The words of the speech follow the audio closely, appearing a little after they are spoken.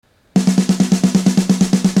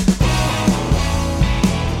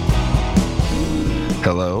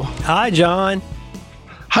Hello. Hi, John.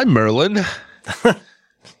 Hi, Merlin.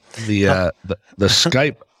 The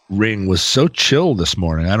Skype ring was so chill this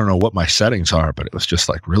morning. I don't know what my settings are, but it was just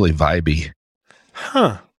like really vibey.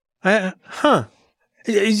 Huh. Are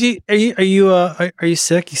you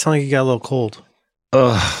sick? You sound like you got a little cold.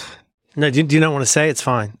 Ugh. No, do you not want to say? It's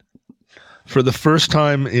fine. For the first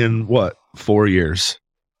time in 4 years,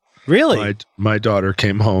 Really? my daughter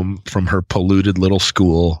came home from her polluted little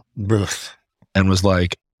school and was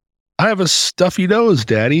like, "I have a stuffy nose,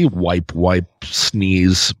 Daddy." Wipe,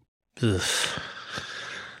 sneeze. Ugh.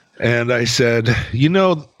 And I said, "You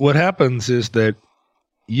know what happens is that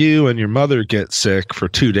you and your mother get sick for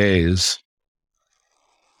 2 days,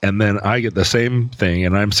 and then I get the same thing,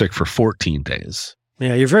 and I'm sick for 14 days."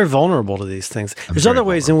 Yeah, you're very vulnerable to these things. There's other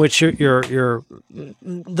ways in which you're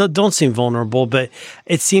don't seem vulnerable, but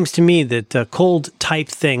it seems to me that cold type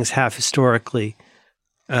things have historically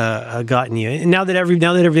gotten you. And now that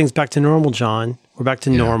everything's back to normal, John, we're back to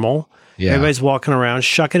normal. Yeah. Everybody's walking around,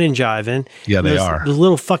 shucking and jiving. Yeah, they are. Those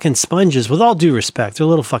little fucking sponges, with all due respect, they're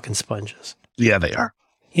little fucking sponges. Yeah, they are.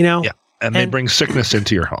 You know? Yeah, and they bring sickness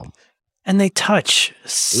into your home. And they touch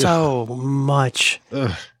so much.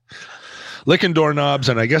 Ugh. Licking doorknobs,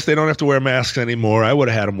 and I guess they don't have to wear masks anymore. I would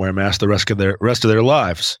have had them wear masks the rest of their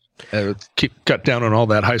lives. Cut down on all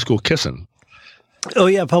that high school kissing. Oh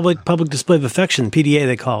yeah, public display of affection, PDA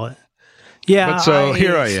they call it. Yeah. But so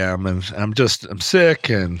here I am, and I'm sick.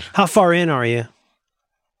 And how far in are you?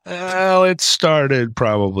 Well, it started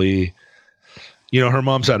probably. Her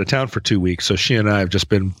mom's out of town for 2 weeks, so she and I have just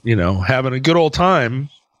been, having a good old time.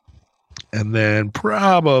 And then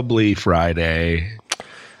probably Friday.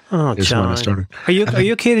 Oh, John. When it started. Are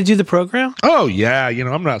you okay to do the program? Oh yeah,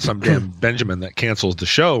 I'm not some damn Benjamin that cancels the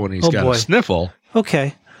show when he's got a sniffle.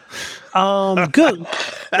 Okay. Good.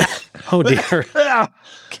 Oh dear.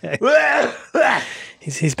 Okay.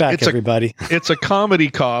 He's back, everybody. It's a comedy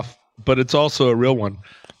cough, but it's also a real one.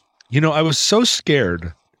 I was so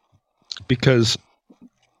scared because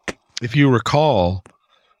if you recall,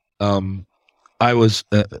 I was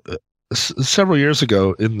several years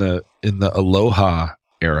ago in the Aloha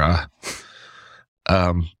era,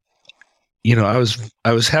 I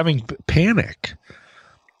was having panic,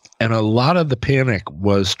 and a lot of the panic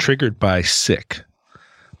was triggered by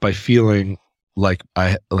feeling like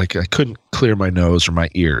I couldn't clear my nose or my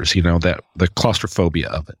ears, that the claustrophobia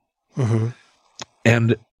of it. Mm-hmm.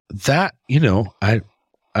 And that, I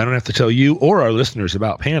don't have to tell you or our listeners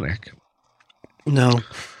about panic. No.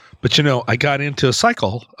 But I got into a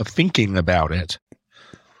cycle of thinking about it,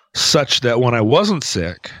 such that when I wasn't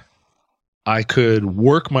sick, I could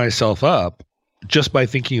work myself up just by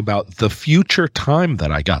thinking about the future time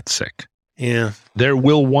that I got sick. Yeah. There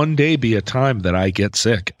will one day be a time that I get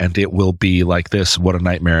sick, and it will be like this. What a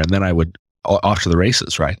nightmare. And then I would off to the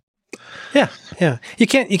races, right? Yeah. Yeah. You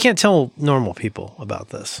can't tell normal people about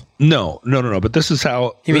this. No. But this is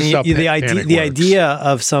how the idea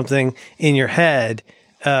of something in your head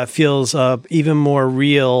feels even more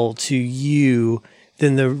real to you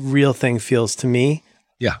than the real thing feels to me.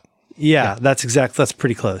 Yeah. That's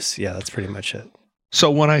pretty close. Yeah, that's pretty much it. So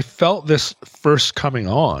when I felt this first coming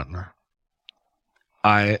on,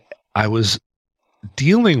 I was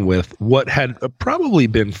dealing with what had probably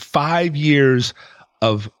been 5 years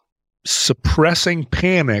of suppressing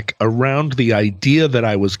panic around the idea that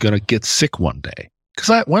I was going to get sick one day.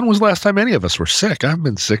 Because when was the last time any of us were sick? I've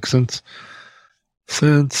been sick since.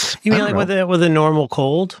 You mean like with a normal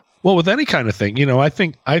cold? Well, with any kind of thing, I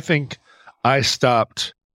think I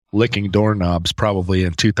stopped licking doorknobs probably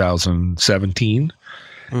in 2017,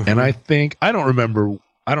 and I don't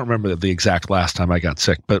remember the exact last time I got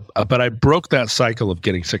sick, but I broke that cycle of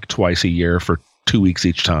getting sick twice a year for 2 weeks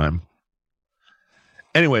each time.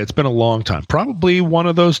 Anyway, it's been a long time. Probably one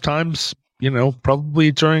of those times,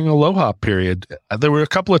 probably during Aloha period. There were a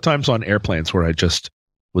couple of times on airplanes where I just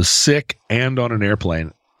was sick and on an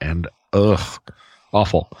airplane, and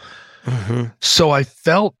awful. Mm-hmm. So I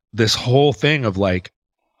felt this whole thing of like,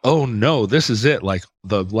 oh no, this is it. Like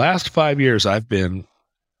the last 5 years I've been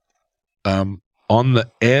on the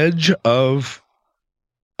edge of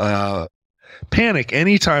panic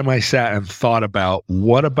anytime I sat and thought about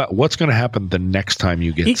what's going to happen the next time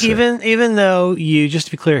you get sick. Even though you, just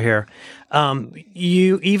to be clear here,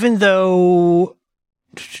 even though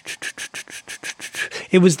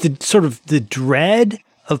it was the sort of the dread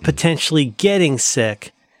of potentially getting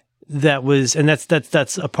sick that was, and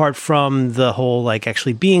that's apart from the whole like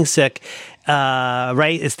actually being sick,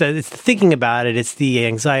 right? It's the thinking about it. It's the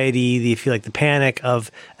anxiety, the feel like the panic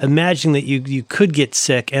of imagining that you could get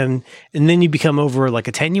sick, and then you become over like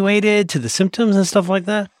attenuated to the symptoms and stuff like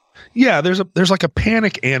that. Yeah, there's like a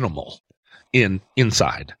panic animal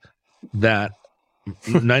inside that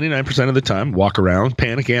 99% of the time walk around.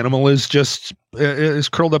 Panic animal is just is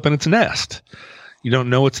curled up in its nest. You don't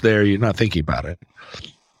know it's there. You're not thinking about it.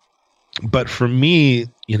 But for me,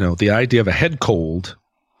 the idea of a head cold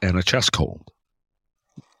and a chest cold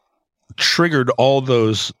triggered all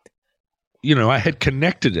those. I had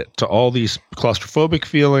connected it to all these claustrophobic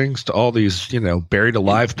feelings, to all these, buried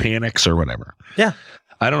alive panics or whatever. Yeah.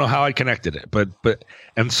 I don't know how I connected it,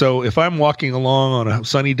 and so if I'm walking along on a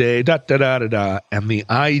sunny day, and the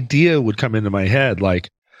idea would come into my head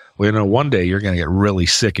like, well, one day you're going to get really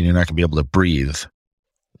sick and you're not going to be able to breathe.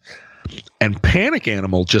 And panic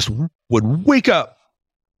animal just would wake up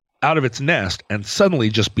out of its nest and suddenly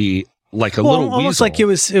just be like a little almost weasel. Like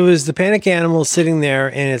it was the panic animal sitting there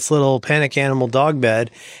in its little panic animal dog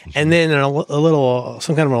bed, and then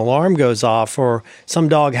some kind of an alarm goes off, or some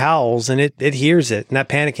dog howls, and it hears it, and that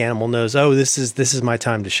panic animal knows, oh, this is my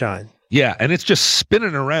time to shine. Yeah, and it's just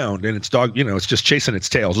spinning around, and its dog, it's just chasing its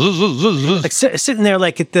tail, like sitting there,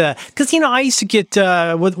 like because I used to get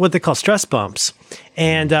what they call stress bumps,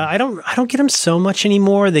 and I don't get them so much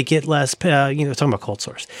anymore. They get less, talking about cold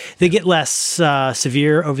sores, they get less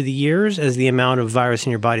severe over the years as the amount of virus in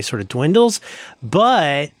your body sort of dwindles.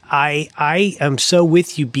 But I am so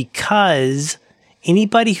with you, because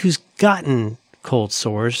anybody who's gotten cold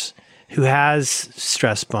sores, who has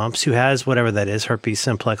stress bumps, who has whatever that is, herpes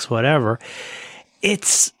simplex, whatever,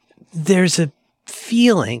 there's a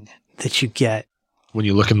feeling that you get when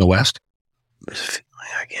you look in the west. There's a feeling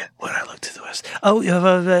I get when I look to the west. Oh, you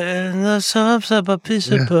have a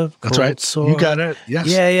piece of that's right. Sore. You got it. Yes.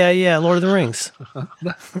 Yeah. Lord of the Rings.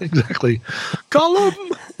 Exactly. Gollum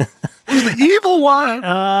was the evil one.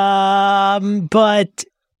 But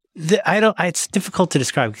it's difficult to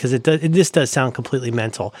describe, because this does sound completely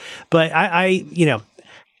mental. But I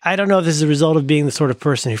don't know if this is a result of being the sort of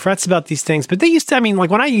person who frets about these things, but they used to, like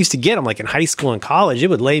when I used to get them, like in high school and college, it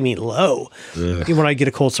would lay me low when I get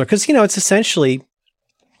a cold sore. Because, it's essentially,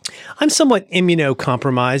 I'm somewhat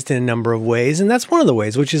immunocompromised in a number of ways. And that's one of the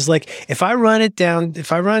ways, which is like, if I run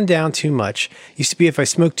down too much, used to be if I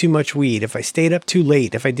smoked too much weed, if I stayed up too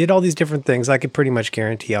late, if I did all these different things, I could pretty much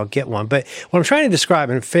guarantee I'll get one. But what I'm trying to describe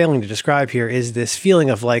and failing to describe here is this feeling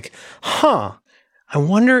of like, I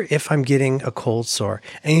wonder if I'm getting a cold sore.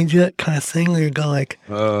 And you do that kind of thing where you go like,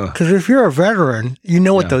 because if you're a veteran, you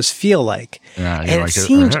know what those feel like. Yeah, and it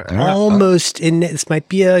seems almost, this might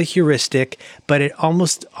be a heuristic, but it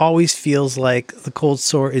almost always feels like the cold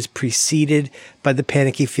sore is preceded by the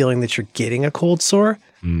panicky feeling that you're getting a cold sore.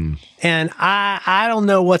 And I don't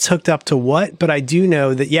know what's hooked up to what, but I do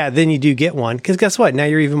know that, then you do get one. Because guess what? Now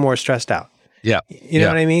you're even more stressed out. Yeah. You know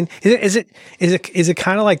what I mean? Is it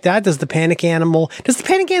kind of like that? Does the panic animal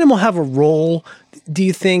have a role, do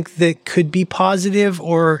you think, that could be positive,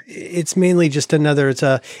 or it's mainly just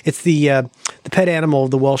it's the pet animal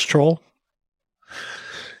of the Welsh troll?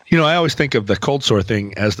 I always think of the cold sore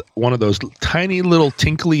thing as one of those tiny little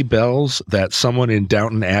tinkly bells that someone in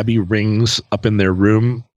Downton Abbey rings up in their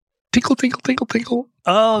room. Tinkle, tinkle, tinkle, tinkle.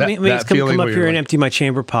 Oh, maybe it's come up here and empty my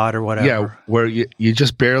chamber pot or whatever. Yeah, where you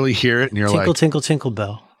just barely hear it and you're tinkle, tinkle, tinkle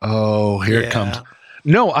bell. Oh, here it comes.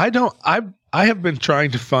 No, I don't. I have been trying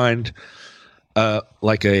to find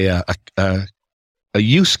like a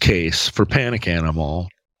use case for panic animal,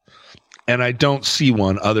 and I don't see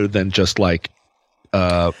one other than just like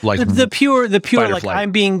the pure like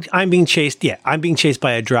I'm being chased. Yeah, I'm being chased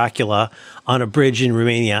by a Dracula on a bridge in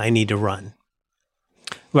Romania. I need to run.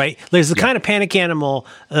 Right? There's the kind of panic animal,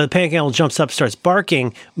 jumps up, starts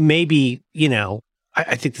barking. Maybe,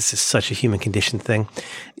 I think this is such a human condition thing,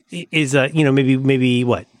 is, maybe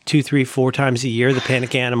what, 2, 3, 4 times a year, the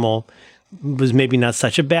panic animal was maybe not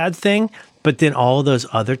such a bad thing. But then all of those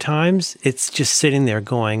other times, it's just sitting there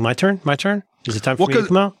going, my turn? Is it time for me to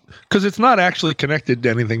come out? Because it's not actually connected to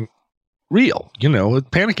anything real. A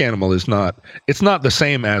panic animal is not, it's not the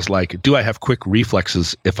same as like, do I have quick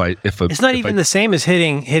reflexes it's not even the same as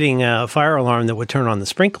hitting a fire alarm that would turn on the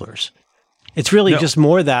sprinklers. It's really just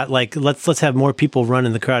more that like, let's have more people run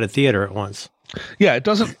in the crowded theater at once. Yeah, it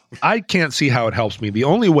doesn't, I can't see how it helps me. The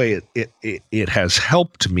only way it has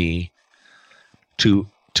helped me to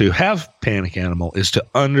have panic animal is to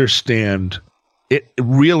understand, it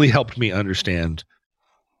really helped me understand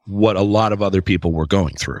what a lot of other people were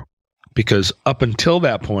going through. Because up until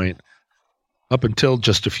that point, up until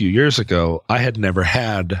just a few years ago, I had never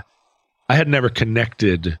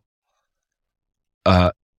connected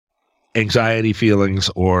anxiety feelings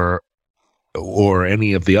or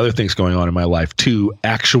any of the other things going on in my life to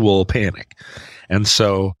actual panic. And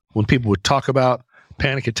so when people would talk about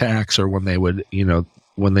panic attacks, or when they would,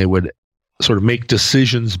 would sort of make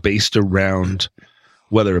decisions based around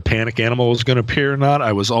whether a panic animal was going to appear or not,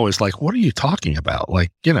 I was always like, what are you talking about?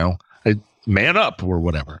 Like, man up or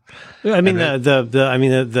whatever. I mean,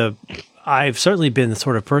 I've certainly been the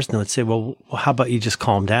sort of person that would say, well, how about you just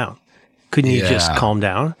calm down? Couldn't you just calm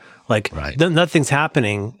down? Like, nothing's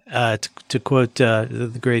happening, to quote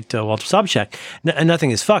the great Walter Sobchak,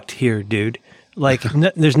 nothing is fucked here, dude. Like,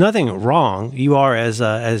 there's nothing wrong. You are,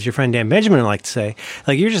 as your friend Dan Benjamin liked to say,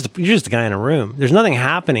 like, you're just a guy in a room. There's nothing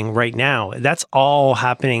happening right now. That's all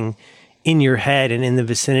happening in your head and in the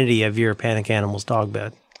vicinity of your panic animal's dog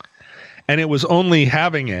bed. And it was only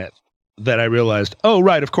having it that I realized, oh,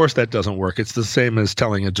 right, of course that doesn't work. It's the same as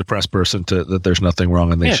telling a depressed person that there's nothing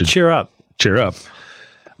wrong and they should cheer up.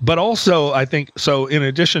 But also, I think, so in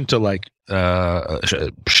addition to like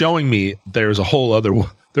showing me there's a whole other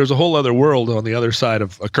world on the other side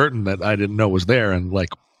of a curtain that I didn't know was there,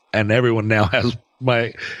 and everyone now has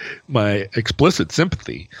my explicit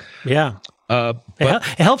sympathy. Yeah. It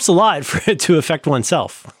helps a lot for it to affect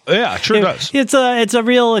oneself. Yeah, it sure does.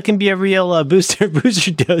 It can be a real booster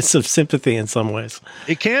dose of sympathy in some ways.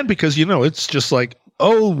 It can, because it's just like,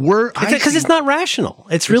 because it's not rational.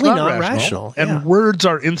 It's really not rational. And words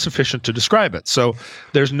are insufficient to describe it. So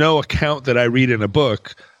there's no account that I read in a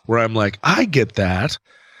book where I'm like, I get that.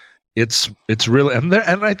 It's really, and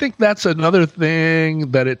I think that's another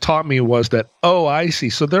thing that it taught me was that, oh, I see.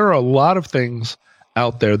 So there are a lot of things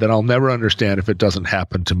out there that I'll never understand if it doesn't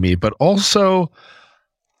happen to me, but also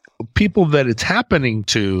people that it's happening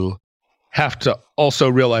to have to also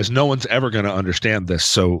realize no one's ever going to understand this.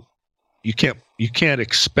 So you can't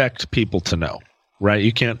expect people to know, right?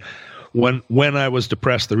 You can't. When I was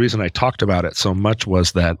depressed, the reason I talked about it so much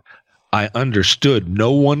was that I understood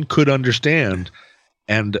no one could understand,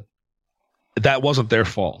 and that wasn't their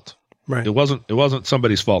fault. Right. It wasn't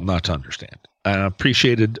somebody's fault not to understand. I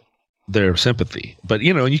appreciated their sympathy, but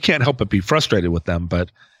you can't help but be frustrated with them,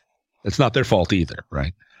 but it's not their fault either,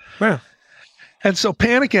 right? Yeah. And so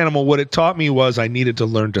Panic Animal, what it taught me was I needed to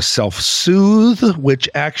learn to self-soothe, which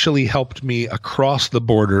actually helped me across the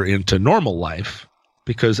border into normal life,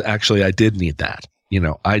 because actually I did need that.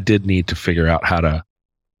 I did need to figure out how to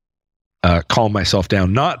calm myself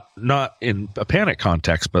down, not in a panic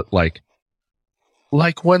context, but like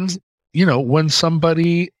when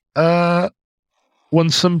somebody, when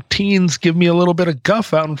some teens give me a little bit of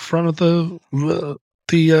guff out in front of the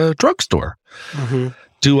drugstore. Mm-hmm.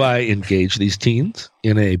 Do I engage these teens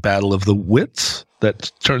in a battle of the wits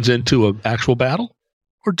that turns into an actual battle?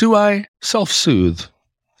 Or do I self-soothe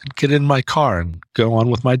and get in my car and go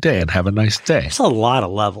on with my day and have a nice day? There's a lot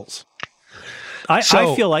of levels. I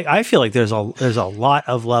feel like there's a lot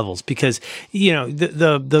of levels, because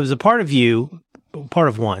there's a part of you, part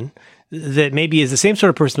of one, that maybe is the same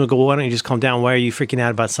sort of person who will go, well, why don't you just calm down? Why are you freaking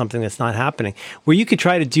out about something that's not happening? Where you could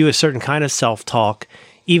try to do a certain kind of self-talk,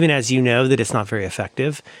 even as you know that it's not very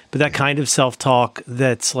effective, but that kind of self-talk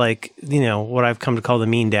that's like, what I've come to call the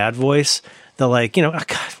mean dad voice, the like, oh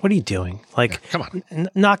God, what are you doing? Like, come on,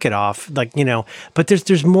 knock it off. Like, but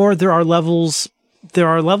there's more, there are levels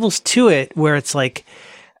to it where it's like,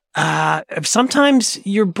 sometimes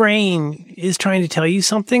your brain is trying to tell you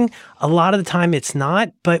something. A lot of the time it's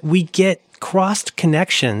not, but we get crossed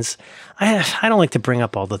connections. I don't like to bring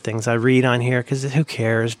up all the things I read on here because who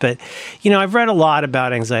cares? But, I've read a lot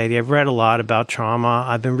about anxiety. I've read a lot about trauma.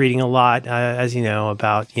 I've been reading a lot, as you know,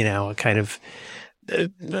 about, a kind of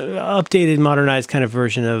updated, modernized kind of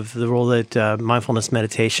version of the role that mindfulness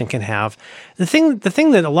meditation can have. The thing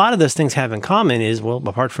that a lot of those things have in common is, well,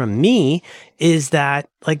 apart from me, is that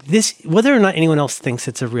like this, whether or not anyone else thinks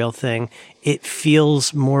it's a real thing, it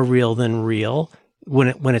feels more real than real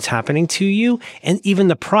when it's happening to you. And even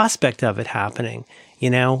the prospect of it happening,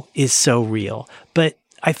 is so real. But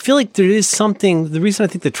I feel like there is something, the reason I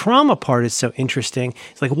think the trauma part is so interesting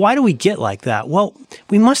is like, why do we get like that? Well,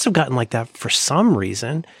 we must have gotten like that for some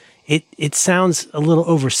reason. It sounds a little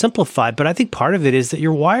oversimplified, but I think part of it is that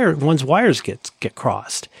one's wires get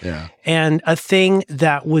crossed. Yeah. And a thing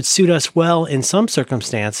that would suit us well in some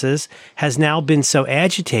circumstances has now been so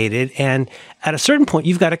agitated. And at a certain point,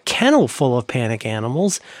 you've got a kennel full of panic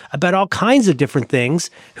animals about all kinds of different things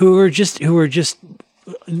who are just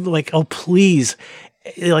like, oh, please,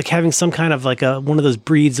 like having some kind of like one of those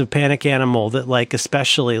breeds of panic animal that like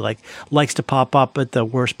especially like likes to pop up at the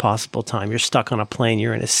worst possible time. You're stuck on a plane,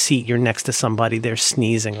 you're in a seat, you're next to somebody, they're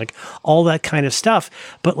sneezing, like all that kind of stuff.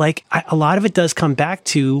 But like a lot of it does come back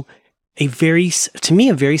to a very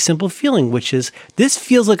simple feeling, which is this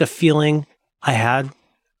feels like a feeling I have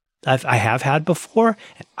had before,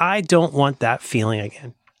 and I don't want that feeling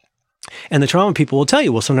again. And the trauma people will tell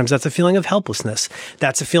you, well, sometimes that's a feeling of helplessness.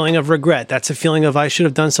 That's a feeling of regret. That's a feeling of I should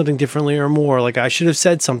have done something differently or more. Like I should have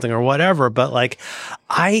said something or whatever. But like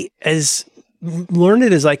as learned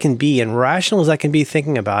as I can be and rational as I can be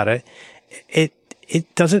thinking about it,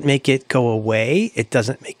 it doesn't make it go away. It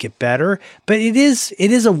doesn't make it better, but it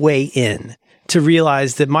is a way in to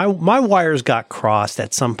realize that my wires got crossed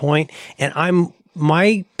at some point, and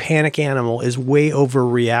my panic animal is way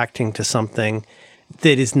overreacting to something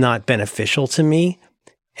that is not beneficial to me.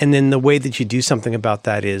 And then the way that you do something about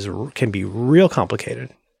that can be real complicated.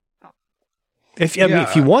 If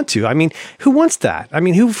you want to, I mean, who wants that? I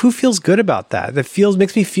mean, who feels good about that? That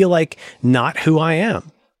makes me feel like not who I am.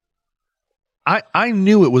 I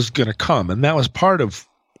knew it was going to come, and that was part of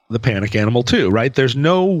the panic animal too, right? There's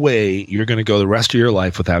no way you're going to go the rest of your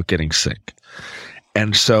life without getting sick.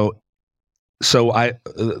 And so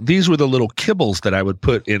these were the little kibbles that I would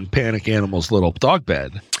put in Panic Animal's little dog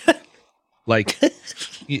bed. Like,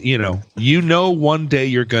 one day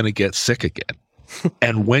you're going to get sick again.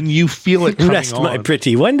 And when you feel it coming Rest, my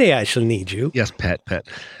pretty, one day I shall need you. Yes, pet.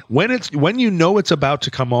 When you know it's about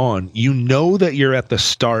to come on, you know that you're at the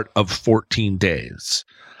start of 14 days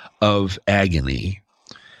of agony.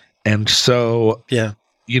 And so, be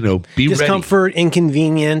discomfort, ready.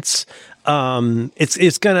 Inconvenience.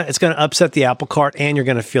 It's gonna upset the apple cart, and you're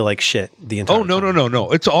gonna feel like shit the entire time.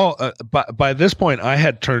 No. It's all by this point I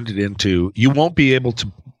had turned it into you won't be able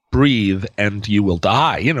to breathe and you will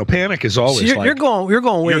die. Panic is always so you're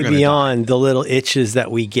going way beyond the little itches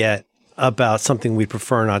that we get about something we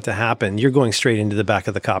prefer not to happen. You're going straight into the back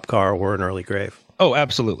of the cop car or an early grave. Oh,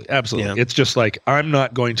 absolutely. Yeah. It's just like I'm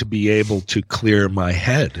not going to be able to clear my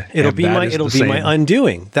head. It'll be my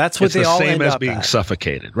undoing. That's what they all end up It's the same as being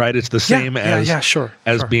suffocated, right? It's the same as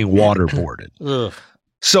being waterboarded.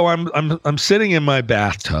 So I'm sitting in my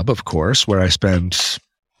bathtub, of course, where I spend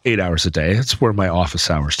 8 hours a day. It's where my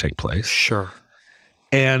office hours take place. Sure.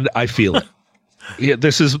 And I feel it. Yeah,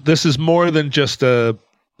 this is more than just a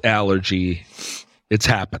allergy. It's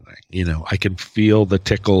happening. I can feel the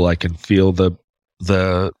tickle. I can feel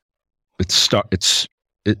and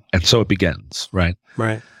so it begins, right?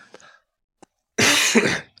 Right.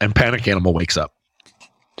 And Panic Animal wakes up.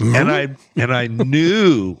 Mm-hmm. And I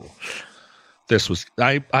knew this was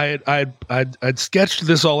I'd sketched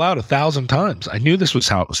this all out 1,000 times. I knew this was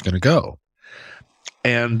how it was going to go.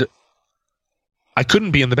 And I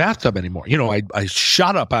couldn't be in the bathtub anymore. I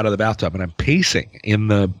shot up out of the bathtub and I'm pacing in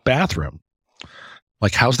the bathroom.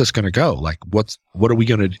 Like, how's this going to go? Like, what are we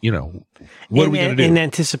going to, what are we going to do? In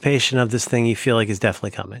anticipation of this thing you feel like is definitely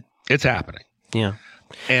coming. It's happening. Yeah.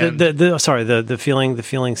 And the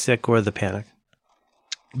feeling sick or the panic?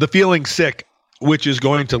 The feeling sick, which is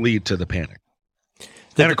going to lead to the panic.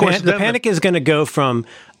 And of course, the panic is going to go from,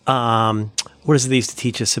 what does they used to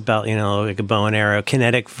teach us about, like a bow and arrow,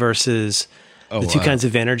 kinetic versus the two kinds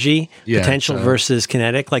of energy, potential versus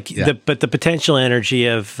kinetic. But the potential energy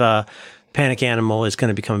of Panic Animal is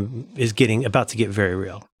about to get very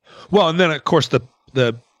real. Well, and then of course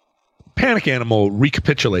the Panic Animal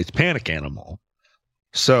recapitulates Panic Animal.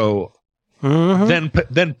 So then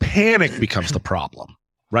panic becomes the problem,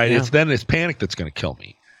 right? Yeah. It's panic that's going to kill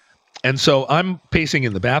me. And so I'm pacing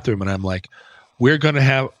in the bathroom and I'm like, what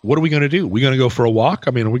are we going to do? We're going to go for a walk.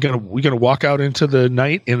 I mean, we're going to walk out into the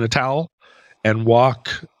night in a towel and walk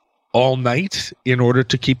all night in order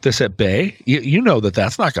to keep this at bay. You know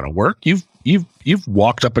that's not going to work. You've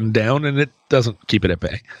walked up and down and it doesn't keep it at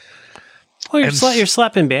bay. Well, you're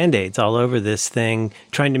slapping Band-Aids all over this thing,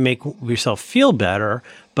 trying to make yourself feel better.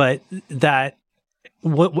 But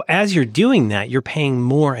as you're doing that, you're paying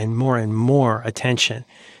more and more and more attention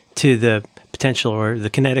to the potential or the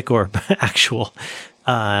kinetic or actual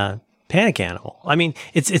Panic Animal. I mean,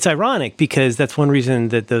 it's ironic because that's one reason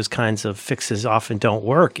that those kinds of fixes often don't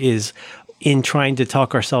work is in trying to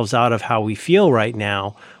talk ourselves out of how we feel right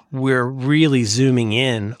now. We're really zooming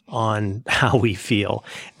in on how we feel,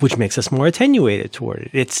 which makes us more attenuated toward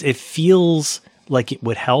it. It feels like it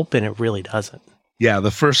would help, and it really doesn't. Yeah,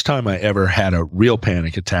 the first time I ever had a real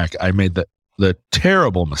panic attack, I made the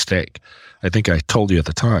terrible mistake, I think I told you at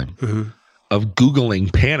the time, of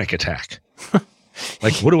Googling panic attack.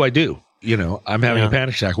 Like, what do I do? I'm having a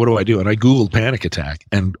panic attack. What do I do? And I Googled panic attack,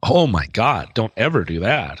 and oh my God, don't ever do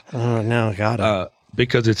that. Oh, no, got it.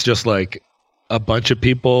 Because it's just like a bunch of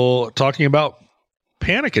people talking about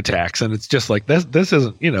panic attacks, and it's just like this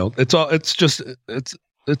isn't,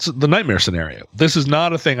 it's the nightmare scenario. This is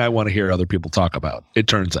not a thing I want to hear other people talk about, it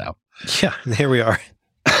turns out. Yeah, here we are.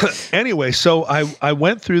 Anyway, so I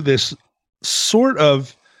went through this sort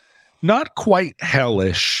of not quite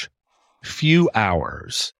hellish few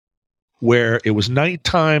hours where it was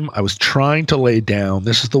nighttime. I was trying to lay down.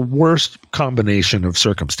 This is the worst combination of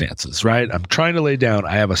circumstances, right? I'm trying to lay down.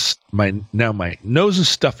 I have my nose is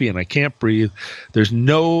stuffy and I can't breathe. There's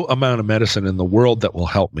no amount of medicine in the world that will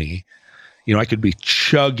help me. You know, I could be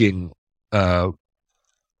chugging Dimetap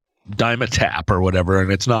or whatever,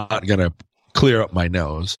 and it's not going to clear up my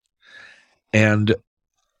nose. And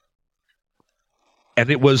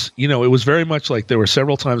it was, you know, it was very much like there were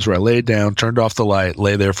several times where I laid down, turned off the light,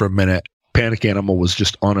 lay there for a minute. Panic Animal was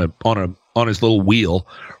just on his little wheel,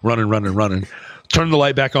 running. Turned the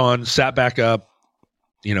light back on, sat back up,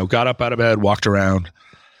 you know, got up out of bed, walked around.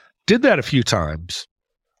 Did that a few times.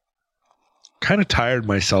 Kind of tired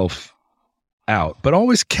myself out, but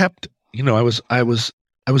always kept, you know, I was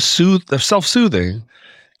self-soothing,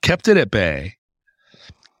 kept it at bay.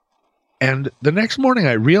 And the next morning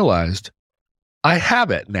I realized I have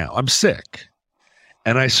it now. I'm sick.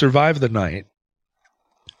 And I survived the night.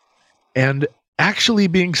 And actually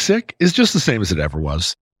being sick is just the same as it ever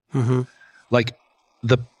was. Mm-hmm. Like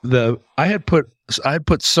I had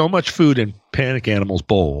put so much food in Panic Animal's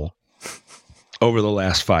bowl over the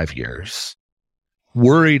last 5 years,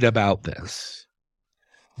 worried about this,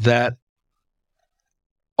 that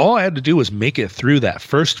all I had to do was make it through that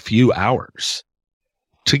first few hours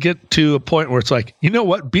to get to a point where it's like, you know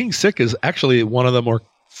what? Being sick is actually one of the more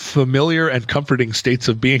familiar and comforting states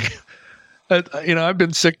of being. You know, I've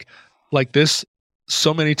been sick like this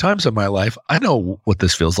so many times in my life. I know what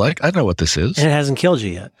this feels like. I know what this is. And it hasn't killed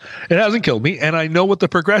you yet. It hasn't killed me. And I know what the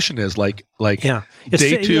progression is like. Yeah.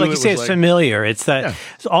 Day two, like you say, it's familiar. It's that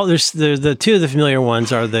there's the two of the familiar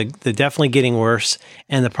ones are the definitely getting worse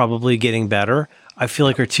and the probably getting better. I feel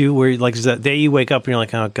like are two where like there's that day you wake up and you're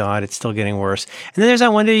like, oh God, it's still getting worse. And then there's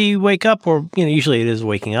that one day you wake up, or you know, usually it is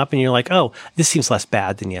waking up, and you're like, oh, this seems less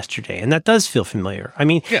bad than yesterday, and that does feel familiar. I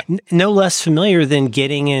mean, no less familiar than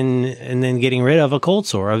getting in and then getting rid of a cold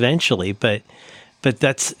sore eventually, but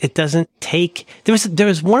it doesn't take. There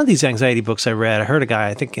was one of these anxiety books I read. I heard a guy,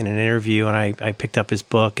 I think in an interview, and I picked up his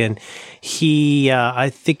book, and he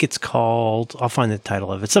I think it's called, I'll find the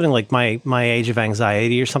title of it, something like My Age of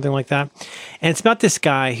Anxiety or something like that. And it's about this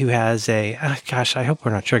guy who has I hope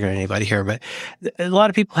we're not triggering anybody here, but a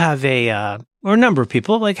lot of people have or a number of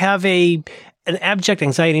people like have an abject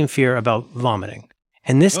anxiety and fear about vomiting.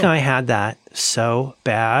 And this guy had that so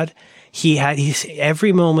bad. He's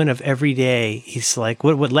every moment of every day, he's like,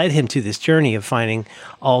 what led him to this journey of finding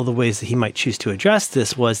all the ways that he might choose to address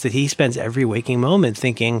this was that he spends every waking moment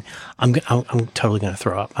thinking, I'm totally going to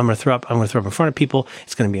throw up. I'm going to throw up in front of people.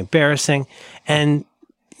 It's going to be embarrassing. And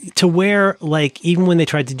to where, like, even when they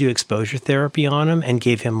tried to do exposure therapy on him and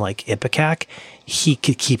gave him like Ipecac, he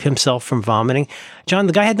could keep himself from vomiting. John,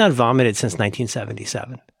 the guy had not vomited since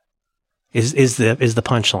 1977. Is the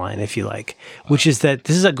punchline, if you like, which is that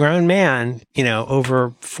this is a grown man, you know,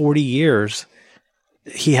 over 40 years,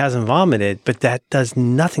 he hasn't vomited, but that does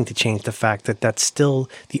nothing to change the fact that that's still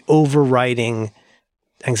the overriding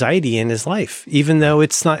anxiety in his life, even though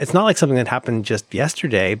it's not like something that happened just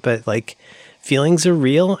yesterday, but like feelings are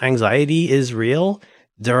real. Anxiety is real.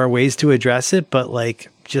 There are ways to address it, but like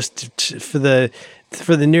just for the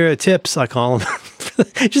neuro tips, I call them,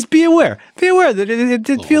 just be aware that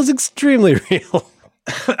it feels extremely real.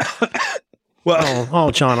 Well,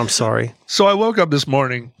 oh, John, I'm sorry. So I woke up this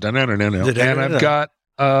morning, and I've got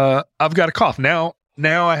a cough. Now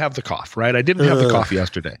I have the cough, right? I didn't have the cough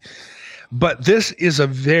yesterday, but this is a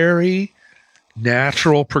very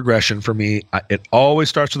natural progression for me. It always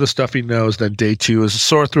starts with a stuffy nose. Then day 2 is a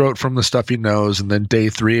sore throat from the stuffy nose, and then day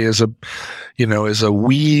 3 is a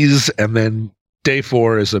wheeze, and then day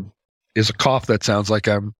 4 is a cough that sounds like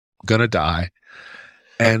I'm gonna die,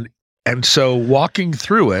 and so walking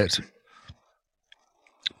through it,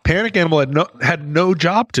 Panic Animal had no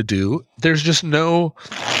job to do. There's just no,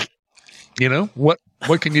 you know, what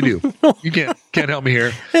can you do? You can't help me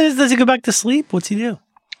here. Does he go back to sleep? What's he do?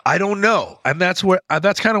 I don't know, and that's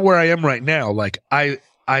kind of where I am right now. Like I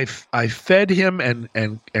fed him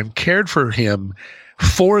and cared for him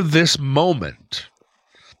for this moment,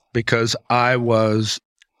 because I was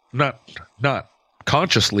not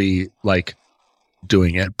consciously like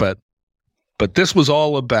doing it, but this was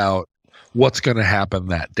all about what's going to happen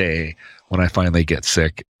that day when I finally get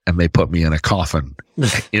sick and they put me in a coffin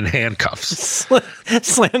in handcuffs.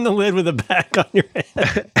 Slam the lid with a bag on your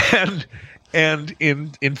head. and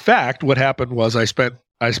in fact, what happened was I spent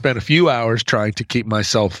a few hours trying to keep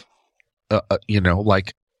myself,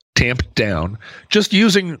 like tamped down, just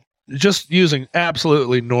using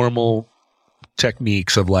absolutely normal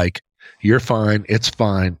techniques of like, you're fine, it's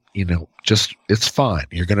fine, just it's fine,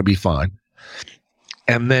 you're going to be fine.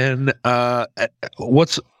 And then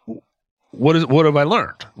what's what have I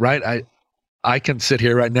learned? Right? I can sit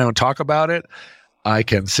here right now and talk about it. I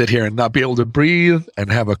can sit here and not be able to breathe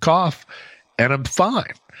and have a cough, and I'm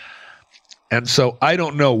fine. And so I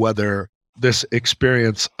don't know whether this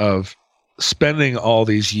experience of spending all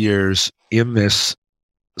these years in this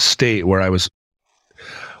state where I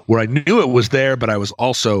knew it was there, but I was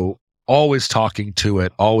also always talking to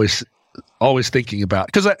it, always thinking about,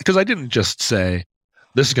 because I didn't just say,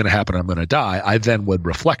 this is going to happen, I'm going to die. I then would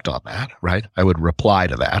reflect on that, right? I would reply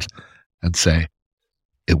to that and say,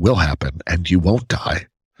 it will happen and you won't die.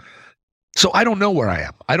 So I don't know where I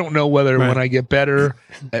am. I don't know whether when I get better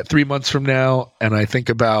at 3 months from now and I think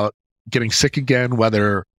about getting sick again,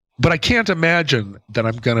 but I can't imagine that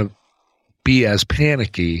I'm going to be as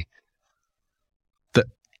panicky that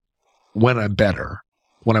when I'm better,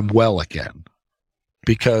 when I'm well again,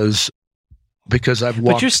 because I've walked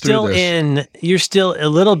But you're still through this. you're still a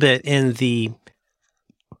little bit in the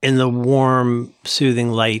warm,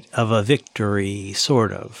 soothing light of a victory,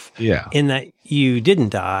 sort of. Yeah. In that you didn't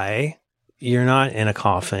die, you're not in a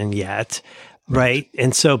coffin yet, right?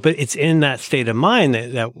 And so, but it's in that state of mind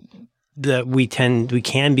that we can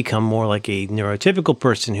become more like a neurotypical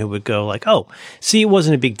person who would go like, oh, see, it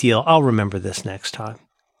wasn't a big deal. I'll remember this next time.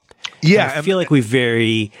 Yeah. I feel like I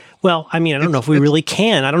don't know if we really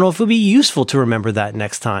can. I don't know if it would be useful to remember that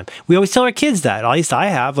next time. We always tell our kids that, at least I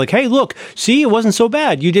have, like, hey, look, see, it wasn't so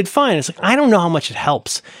bad. You did fine. It's like, I don't know how much it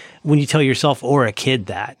helps when you tell yourself or a kid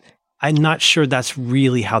that. I'm not sure that's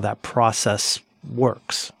really how that process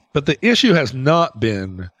works. But the issue has not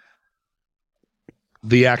been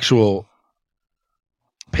the actual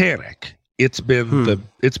panic. It's been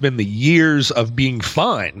the years of being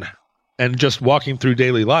fine and just walking through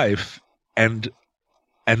daily life, and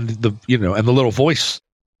the little voice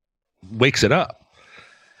wakes it up.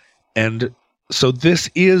 And so this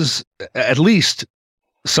is at least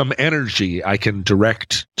some energy I can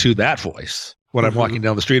direct to that voice when I'm walking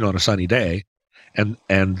down the street on a sunny day. And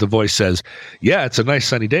the voice says, yeah, it's a nice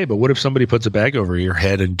sunny day, but what if somebody puts a bag over your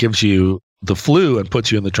head and gives you the flu and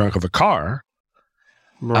puts you in the trunk of a car?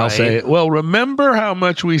 Right. I'll say, well, remember how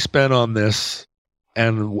much we spent on this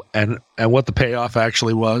and what the payoff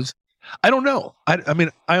actually was? I don't know.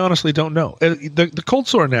 I honestly don't know. The cold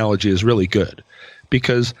sore analogy is really good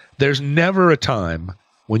because there's never a time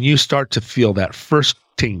when you start to feel that first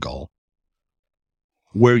tingle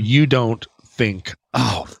where you don't think,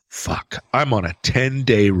 oh, fuck, I'm on a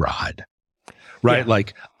 10-day ride, right? Yeah.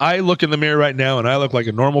 Like I look in the mirror right now and I look like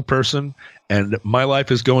a normal person and my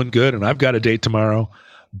life is going good and I've got a date tomorrow,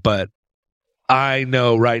 but I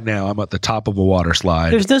know right now I'm at the top of a water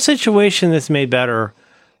slide. There's no situation that's made better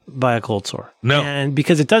by a cold sore. No. And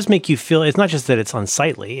because it does make you feel, it's not just that it's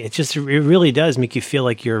unsightly, it really does make you feel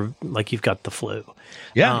like you've got the flu.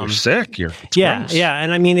 Yeah, you're sick. Gross.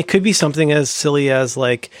 And I mean, it could be something as silly as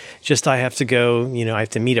like, just I have to go, I have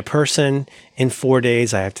to meet a person in 4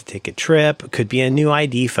 days. I have to take a trip. It could be a new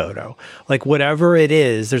ID photo. Like whatever it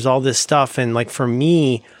is, there's all this stuff. And like for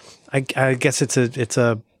me, I guess it's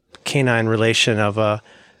a canine relation of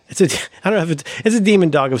I don't know if it's a demon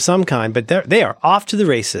dog of some kind, but they are off to the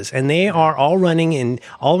races and they are all running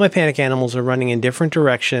all of my panic animals are running in different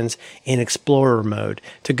directions in explorer mode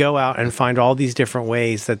to go out and find all these different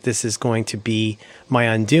ways that this is going to be my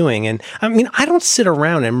undoing. And I mean, I don't sit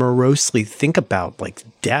around and morosely think about like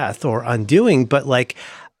death or undoing, but like,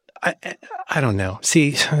 I don't know.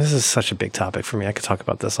 See, this is such a big topic for me. I could talk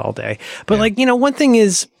about this all day, but like, one thing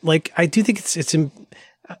is like, I do think it's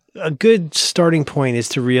a good starting point is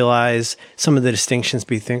to realize some of the distinctions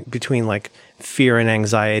between like fear and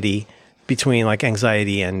anxiety, between like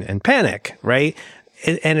anxiety and panic, right?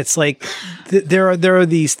 And it's like there are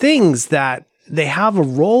these things that they have a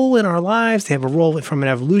role in our lives. They have a role from an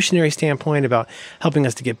evolutionary standpoint about helping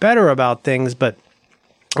us to get better about things,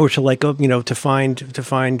 or to like to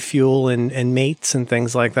find fuel and mates and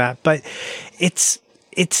things like that. But it's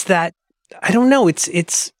that I don't know.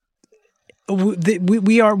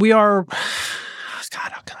 We are, God,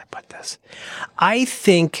 how can I put this? I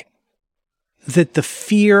think that the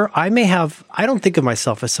fear I don't think of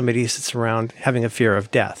myself as somebody who sits around having a fear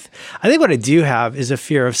of death. I think what I do have is a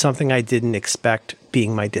fear of something I didn't expect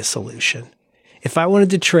being my dissolution. If I wanted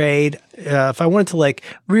to trade, if I wanted to like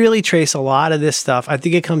really trace a lot of this stuff, I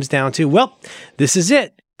think it comes down to, well, this is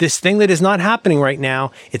it. This thing that is not happening right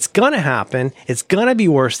now, it's going to happen. It's going to be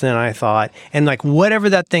worse than I thought. And like whatever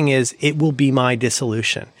that thing is, it will be my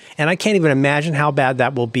dissolution. And I can't even imagine how bad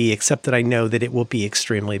that will be, except that I know that it will be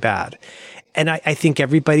extremely bad. And I think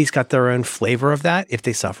everybody's got their own flavor of that if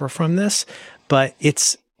they suffer from this. But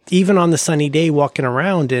it's even on the sunny day walking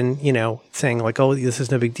around and, saying like, oh, this is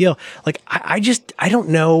no big deal. Like, I don't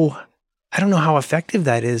know. I don't know how effective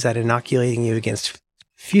that is at inoculating you against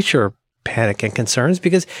future panic and concerns,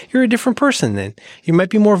 because you're a different person then. You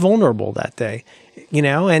might be more vulnerable that day,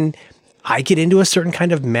 and I get into a certain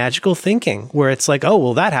kind of magical thinking where it's like, oh,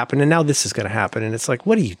 well, that happened and now this is going to happen. And it's like,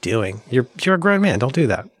 what are you doing? You're a grown man. Don't do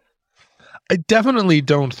that. I definitely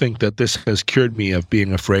don't think that this has cured me of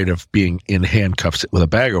being afraid of being in handcuffs with a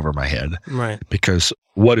bag over my head. Right. Because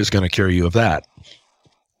what is going to cure you of that?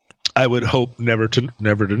 I would hope never to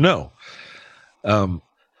know.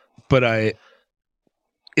 But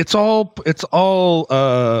it's all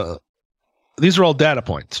these are all data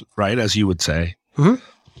points, right? As you would say. Mm-hmm.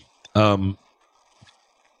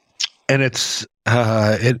 And it's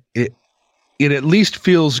it at least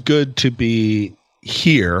feels good to be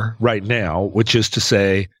here right now, which is to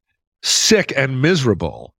say sick and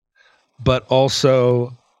miserable, but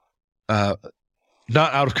also not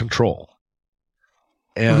out of control.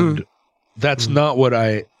 And that's not what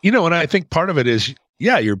and I think part of it is,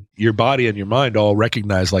 your body and your mind all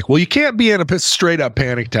recognize, like, well, you can't be in a straight up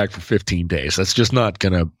panic attack for 15 days. That's just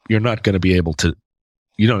you're not going to be able to,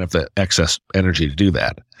 you don't have the excess energy to do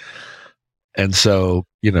that. And so,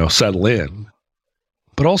 settle in,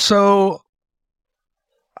 but also,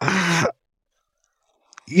 I'm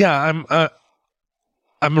right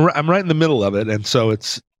in the middle of it. And so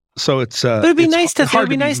it's but it'd be nice to think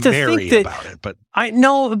that about it, but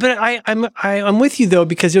I'm with you though,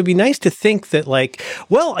 because it would be nice to think that, like,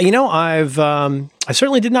 well, I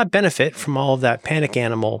certainly did not benefit from all of that panic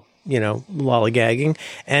animal, lollygagging.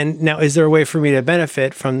 And now, is there a way for me to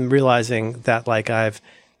benefit from realizing that, like, I've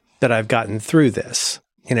gotten through this?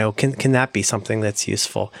 Can that be something that's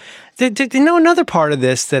useful? Another part of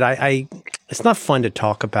this that I it's not fun to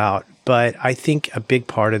talk about, but I think a big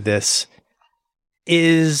part of this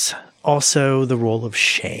is also the role of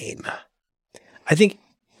shame. I think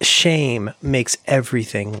shame makes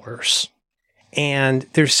everything worse. And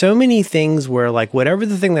there's so many things where, like, whatever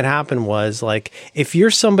the thing that happened was, like, if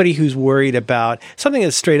you're somebody who's worried about something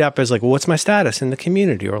as straight up as, like, well, what's my status in the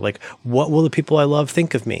community? Or, like, what will the people I love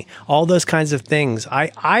think of me? All those kinds of things.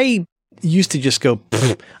 I used to just go,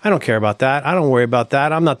 I don't care about that. I don't worry about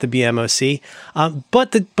that. I'm not the BMOC.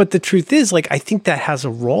 But the truth is, like, I think that has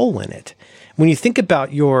a role in it. When you think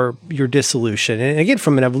about your dissolution, and again,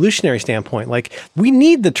 from an evolutionary standpoint, like, we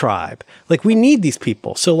need the tribe, like, we need these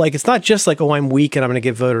people. So, like, it's not just like, oh, I'm weak and I'm going to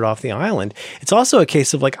get voted off the island. It's also a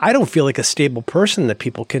case of, like, I don't feel like a stable person that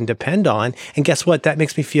people can depend on. And guess what? That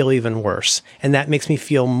makes me feel even worse. And that makes me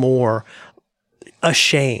feel more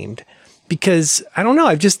ashamed. Because, I don't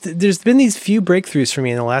know, there's been these few breakthroughs for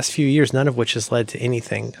me in the last few years, none of which has led to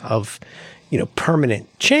anything of,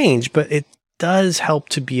 permanent change, but it does help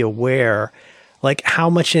to be aware, like,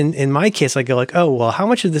 how much in my case, I go, like, oh, well, how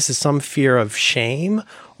much of this is some fear of shame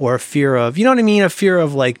or a fear of, you know what I mean? A fear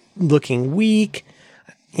of, like, looking weak.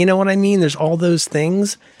 You know what I mean? There's all those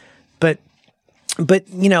things, but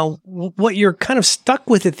what you're kind of stuck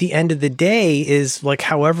with at the end of the day is, like,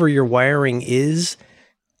 however your wiring is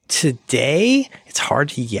today, it's hard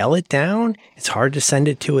to yell it down. It's hard to send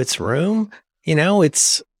it to its room.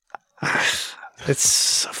 It's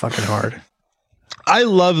fucking hard. I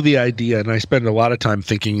love the idea, and I spend a lot of time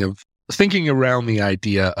thinking around the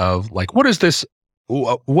idea of, like, what is the,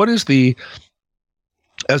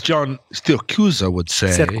 as John Siracusa would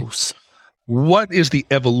say, what is the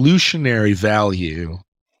evolutionary value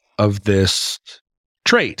of this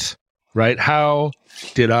trait, right? How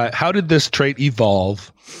did this trait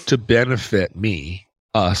evolve to benefit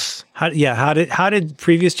us? How did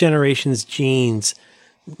previous generations' genes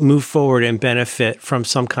move forward and benefit from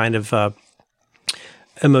some kind of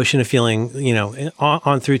emotion of feeling,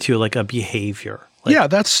 on through to, like, a behavior? Yeah,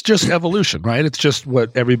 that's just evolution, right? It's just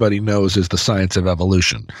what everybody knows is the science of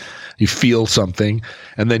evolution. You feel something,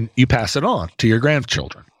 and then you pass it on to your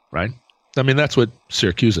grandchildren, right? I mean, that's what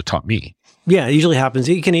Siracusa taught me. Yeah, it usually happens.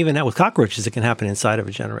 It can even, with cockroaches, it can happen inside of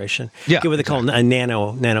a generation. Yeah, what they call a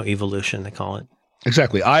nano evolution, they call it.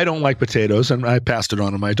 Exactly. I don't like potatoes, and I passed it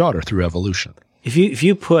on to my daughter through evolution. If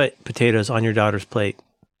you put potatoes on your daughter's plate,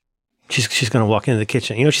 she's going to walk into the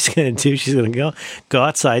kitchen. You know what she's going to do? She's going to go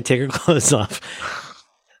outside, take her clothes off,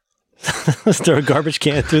 throw a garbage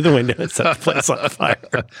can through the window and set the place on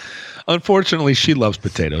fire. Unfortunately, she loves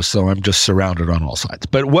potatoes, so I'm just surrounded on all sides.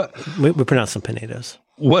 But we pronounce them potatoes.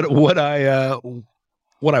 What I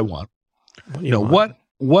want,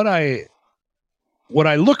 what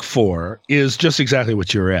I look for is just exactly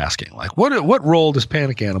what you were asking. Like, what role does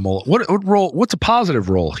Panic Animal? What role? What's a positive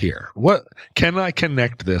role here? What can I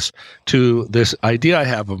connect this to this idea I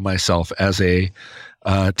have of myself as a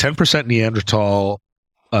 10% Neanderthal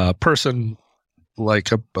person, like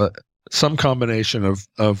some combination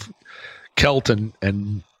of Celt and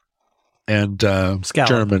Scallop.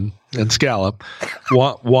 German and Scallop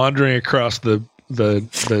wandering across the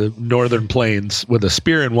northern plains with a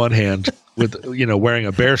spear in one hand, with wearing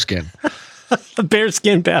a bearskin. A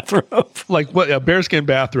bearskin bathrobe, like what a bearskin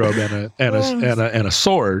bathrobe and a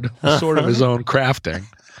sword, of his own crafting.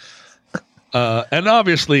 And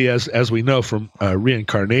obviously, as we know from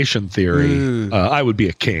reincarnation theory, I would be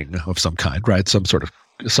a king of some kind, right?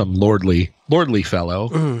 Some lordly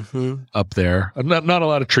fellow up there. Not a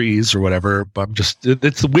lot of trees or whatever, but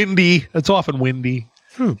it's windy. It's often windy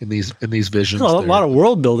in these visions. A lot of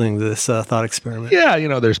world building to this thought experiment.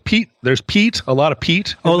 Yeah, there's peat. There's peat. A lot of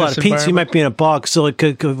peat. Oh, a lot of peat. So you might be in a bog. So it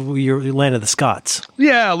could your land of the Scots.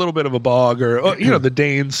 Yeah, a little bit of a bog, or the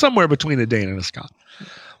Danes, somewhere between a Dane and a Scot,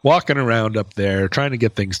 walking around up there trying to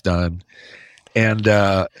get things done, and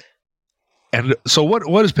so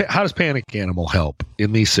how does Panic Animal help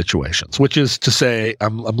in these situations? Which is to say,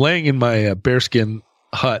 I'm laying in my bearskin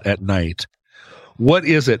hut at night. What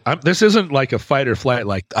is it? This isn't like a fight or flight.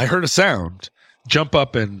 Like, I heard a sound, jump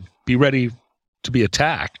up and be ready to be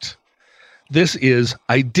attacked. This is,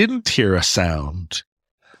 I didn't hear a sound,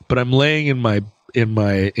 but I'm laying in my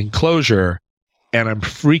enclosure and I'm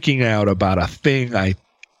freaking out about a thing I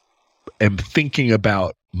am thinking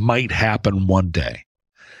about might happen one day.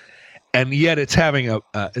 And yet it's having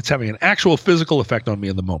an actual physical effect on me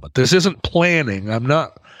in the moment. This isn't planning. I'm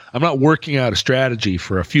not working out a strategy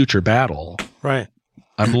for a future battle. Right.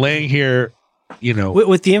 I'm laying here,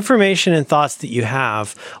 with the information and thoughts that you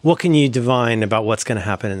have, what can you divine about what's going to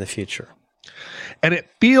happen in the future? And it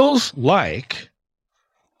feels like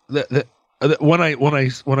that when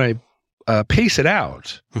I pace it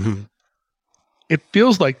out, it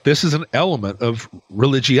feels like this is an element of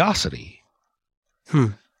religiosity.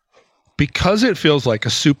 Because it feels like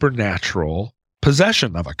a supernatural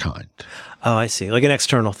possession of a kind. Oh, I see. Like an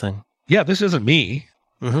external thing. Yeah, this isn't me.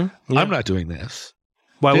 Yeah. I'm not doing this.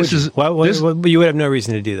 Why would you? You would have no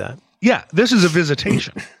reason to do that. Yeah, this is a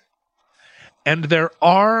visitation. And there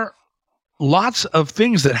are lots of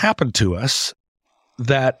things that happen to us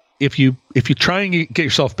that if you try and get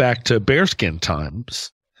yourself back to bearskin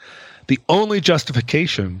times, the only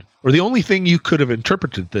justification or the only thing you could have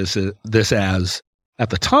interpreted this as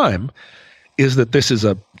at the time is that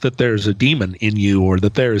that there's a demon in you, or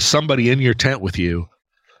that there is somebody in your tent with you.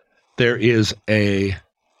 There is a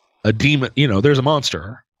demon, there's a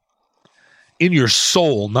monster in your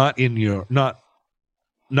soul, not in your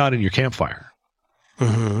campfire.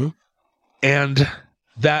 And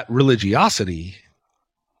that religiosity,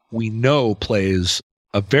 we know, plays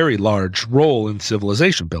a very large role in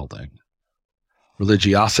civilization building.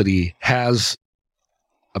 Religiosity has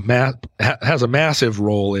a massive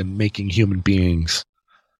role in making human beings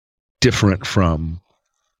different from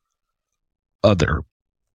other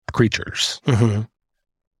creatures.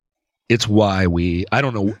 It's why I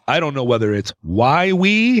don't know whether it's why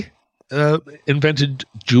we invented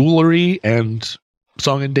jewelry and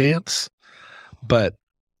song and dance, but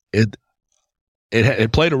it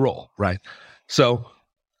played a role, right? So,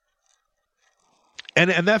 and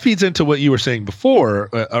that feeds into what you were saying before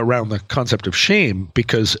around the concept of shame,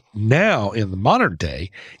 because now in the modern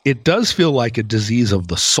day, it does feel like a disease of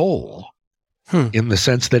the soul, in the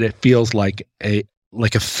sense that it feels like a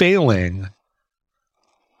failing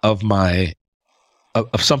of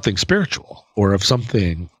something spiritual, or of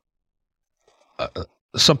something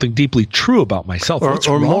deeply true about myself,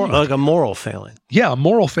 or more like a moral failing. Yeah, a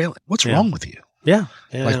moral failing. What's wrong with you? Yeah.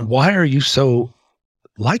 Why are you so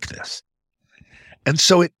like this? And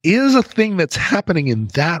so it is a thing that's happening in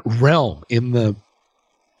that realm, in a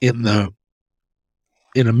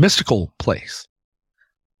mystical place.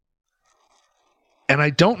 And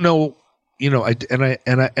I don't know,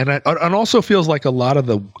 and also feels like a lot of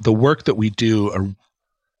the work that we do,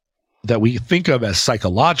 that we think of as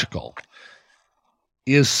psychological,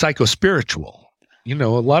 is psychospiritual. A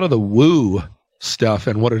lot of the woo stuff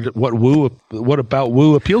and what about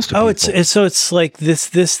woo appeals to people. It's like this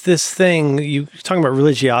thing, you talking about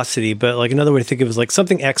religiosity, but like another way to think of it is like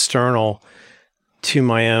something external to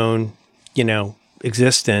my own,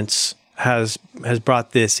 existence has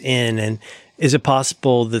brought this in. And is it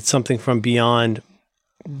possible that something from beyond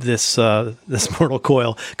this mortal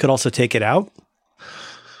coil could also take it out?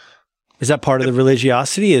 Is that part of the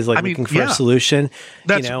religiosity? Is looking for a solution?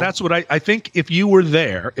 That's what I think. If you were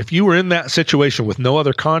there, if you were in that situation with no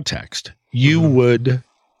other context, you would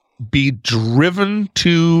be driven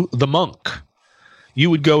to the monk.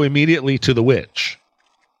 You would go immediately to the witch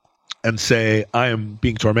and say, "I am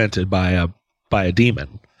being tormented by a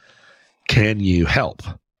demon. Can you help?"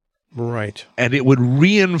 Right. And it would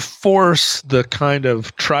reinforce the kind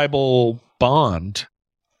of tribal bond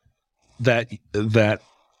that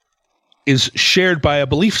is shared by a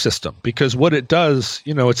belief system, because what it does,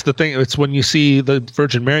 it's the thing. It's when you see the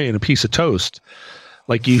Virgin Mary in a piece of toast,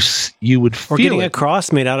 like you would feel or getting it. a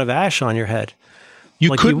cross made out of ash on your head.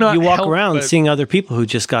 You could not. You walk help around but, seeing other people who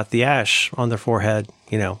just got the ash on their forehead,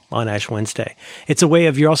 on Ash Wednesday. It's a way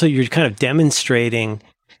of you're kind of demonstrating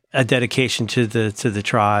a dedication to the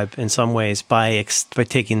tribe in some ways by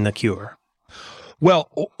taking the cure. Well,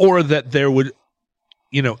 or that there would,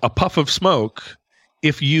 a puff of smoke,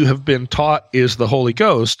 if you have been taught is the Holy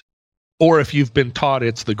Ghost, or if you've been taught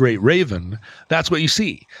it's the Great Raven, that's what you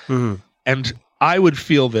see. Mm-hmm. And I would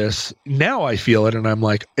feel this. Now I feel it, and I'm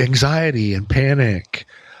like, anxiety and panic.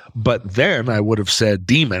 But then I would have said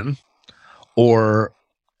demon or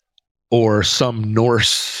some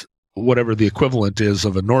Norse, whatever the equivalent is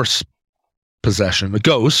of a Norse possession, a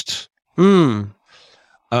ghost.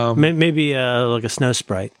 Maybe like a snow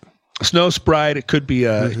sprite. A snow sprite. It could be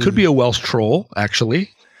a Welsh troll, actually.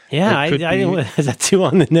 Yeah, is that too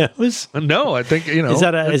on the nose? No, I think Is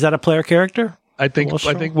that a player character? I think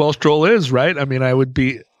Welsh troll is right. I mean,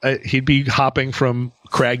 he'd be hopping from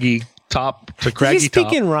craggy top to craggy top. Does he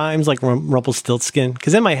speak in rhymes like Rumpelstiltskin?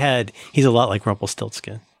 Because in my head, he's a lot like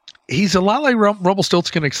Rumpelstiltskin. He's a lot like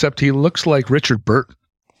Rumpelstiltskin, except he looks like Richard Burton.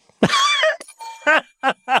 The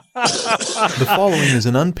following is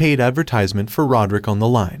an unpaid advertisement for Roderick on the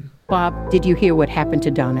Line. Bob, did you hear what happened to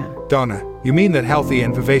Donna? Donna, you mean that healthy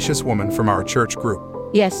and vivacious woman from our church group?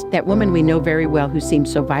 Yes, that woman we know very well who seems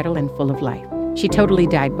so vital and full of life. She totally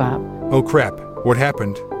died, Bob. Oh crap, what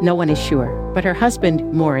happened? No one is sure, but her husband,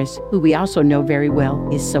 Morris, who we also know very well,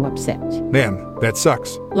 is so upset. Man, that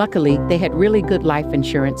sucks. Luckily, they had really good life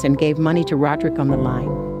insurance and gave money to Roderick on the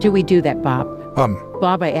Line. Do we do that, Bob?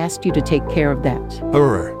 Bob, I asked you to take care of that.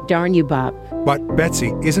 Darn you, Bob. But,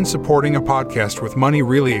 Betsy, isn't supporting a podcast with money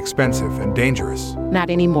really expensive and dangerous? Not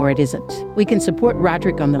anymore, it isn't. We can support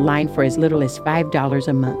Roderick on the Line for as little as $5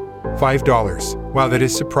 a month. $5? Wow, that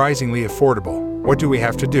is surprisingly affordable. What do we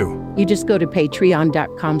have to do? You just go to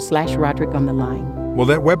patreon.com/Roderick on the Line. Will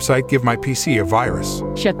that website give my PC a virus?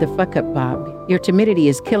 Shut the fuck up, Bob. Your timidity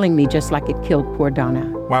is killing me just like it killed poor Donna.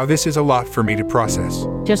 Wow, this is a lot for me to process.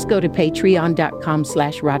 Just go to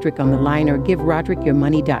patreon.com/Roderick on the Line or give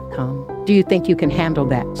RoderickYourMoney.com. Do you think you can handle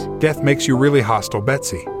that? Death makes you really hostile,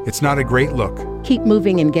 Betsy. It's not a great look. Keep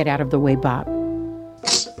moving and get out of the way, Bob.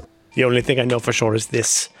 The only thing I know for sure is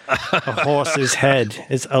this. A horse's head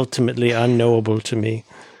is ultimately unknowable to me.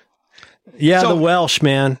 Yeah, the Welsh,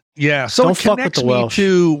 man. Yeah, so don't it fuck connects with the me Welsh.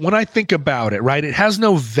 to, when I think about it, right, it has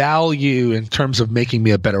no value in terms of making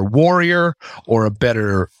me a better warrior or a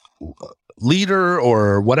better leader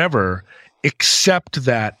or whatever, except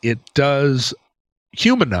that it does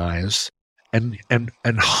humanize and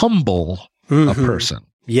humble a person.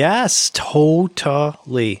 Yes,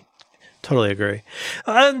 totally agree.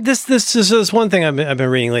 This is one thing I've been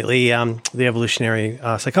reading lately. The evolutionary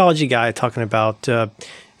psychology guy talking about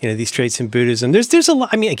these traits in Buddhism. There's a lot.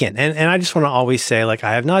 I mean, again, and I just want to always say, like,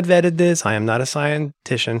 I have not vetted this. I am not a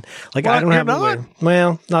scientist. Like, What? I don't You're have a way. not?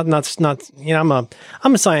 Well, not.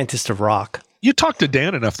 I'm a scientist of rock. You talk to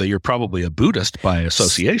Dan enough that you're probably a Buddhist by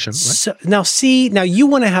association, right? So now you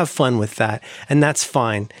want to have fun with that, and that's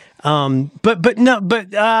fine. No,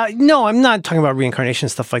 I'm not talking about reincarnation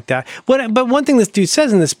and stuff like that. But one thing this dude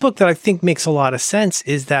says in this book that I think makes a lot of sense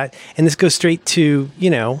is that, and this goes straight to,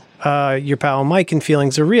 your pal Mike and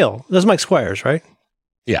feelings are real. That's Mike Squires, right?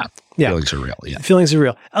 Yeah. Yeah. Feelings are real. Yeah. Feelings are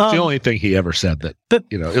real. It's the only thing he ever said that,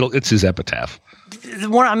 it's his epitaph.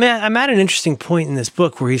 I'm at an interesting point in this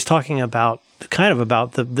book where he's talking about he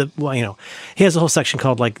has a whole section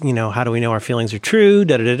called how do we know our feelings are true,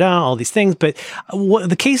 all these things. But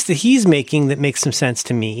the case that he's making that makes some sense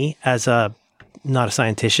to me as not a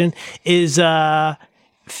scientist is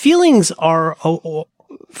feelings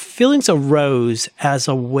arose as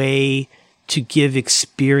a way to give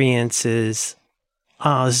experiences.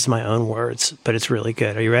 Oh, this is my own words, but it's really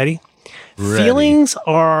good. Are you ready? Feelings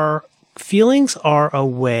are a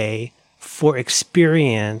way for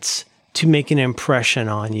experience to make an impression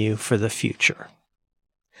on you for the future.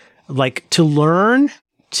 Like to learn,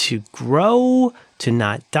 to grow, to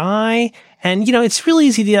not die. And, it's really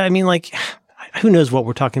easy to, who knows what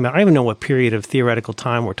we're talking about? I don't even know what period of theoretical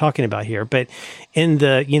time we're talking about here. But in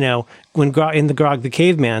the, in the Grog the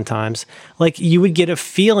Caveman times, you would get a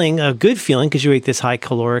good feeling because you ate this high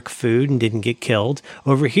caloric food and didn't get killed.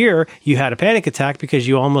 Over here, you had a panic attack because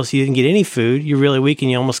you didn't get any food. You're really weak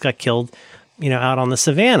and you almost got killed, out on the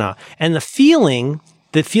savannah. And the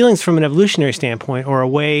feelings from an evolutionary standpoint are a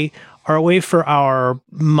way for our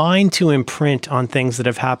mind to imprint on things that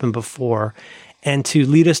have happened before and to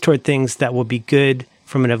lead us toward things that will be good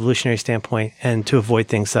from an evolutionary standpoint and to avoid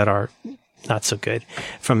things that are not so good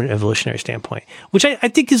from an evolutionary standpoint, which I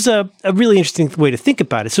think is a really interesting way to think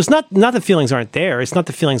about it. So it's not that feelings aren't there. It's not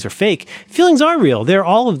that feelings are fake. Feelings are real. They're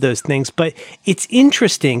all of those things. But it's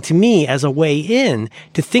interesting to me as a way in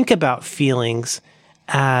to think about feelings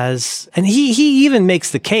as, and he even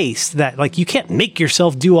makes the case that like you can't make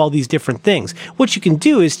yourself do all these different things. What you can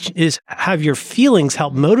do is have your feelings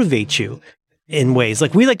help motivate you in ways.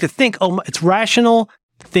 Like we like to think, oh, it's rational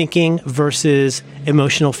thinking versus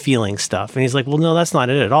emotional feeling stuff. And he's like, well, no, that's not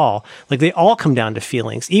it at all. Like they all come down to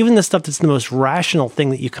feelings. Even the stuff that's the most rational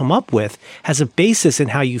thing that you come up with has a basis in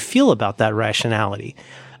how you feel about that rationality,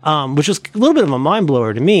 which was a little bit of a mind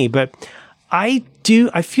blower to me. But I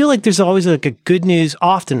feel like there's always like a good news,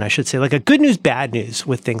 often I should say, like a good news, bad news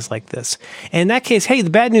with things like this. And in that case, hey,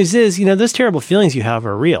 the bad news is, those terrible feelings you have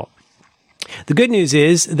are real. The good news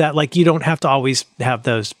is that like you don't have to always have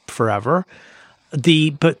those forever.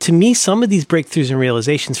 But to me, some of these breakthroughs and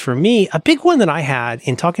realizations for me, a big one that I had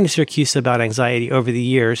in talking to Siracusa about anxiety over the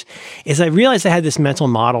years is I realized I had this mental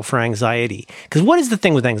model for anxiety. Because what is the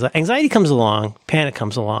thing with anxiety? Anxiety comes along, panic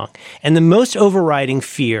comes along, and the most overriding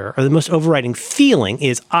fear or the most overriding feeling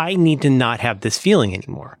is I need to not have this feeling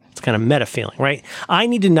anymore. It's kind of meta feeling, right? I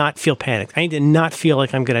need to not feel panicked. I need to not feel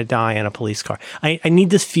like I'm going to die in a police car. I need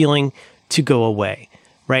this feeling to go away,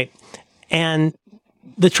 right? And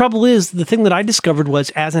the trouble is, the thing that I discovered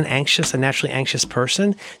was as a naturally anxious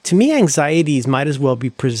person, to me, anxieties might as well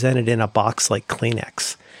be presented in a box like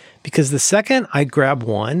Kleenex. Because the second I grab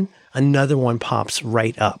one, another one pops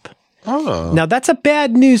right up. Oh. Now, that's a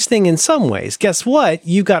bad news thing in some ways. Guess what?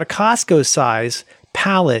 You've got a Costco size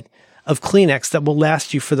pallet of Kleenex that will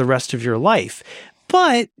last you for the rest of your life.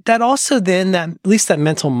 But that also then, at least that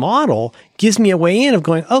mental model gives me a way in of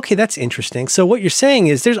going, okay, that's interesting. So what you're saying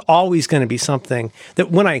is there's always going to be something that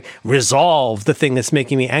when I resolve the thing that's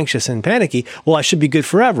making me anxious and panicky, well, I should be good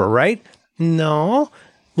forever, right? No.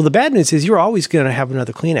 Well, the bad news is you're always going to have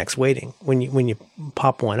another Kleenex waiting when you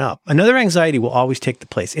pop one up. Another anxiety will always take the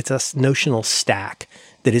place. It's a notional stack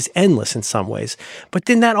that is endless in some ways. But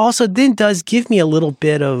then that also then does give me a little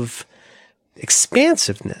bit of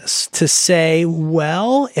expansiveness to say,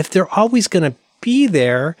 well, if they're always going to be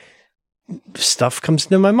there, stuff comes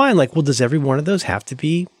into my mind like, well, does every one of those have to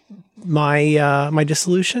be my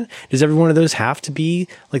dissolution? Does every one of those have to be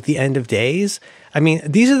like the end of days? I mean,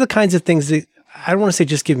 these are the kinds of things that I don't want to say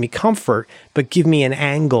just give me comfort, but give me an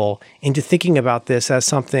angle into thinking about this as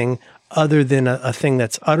something other than a thing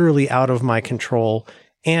that's utterly out of my control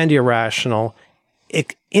and irrational,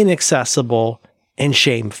 inaccessible, and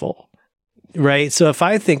shameful. Right. So if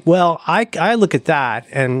I think, well, I look at that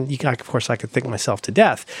and of course I could think myself to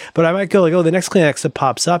death, but I might go like, oh, the next Kleenex that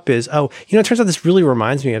pops up is, it turns out this really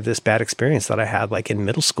reminds me of this bad experience that I had like in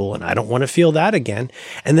middle school and I don't want to feel that again.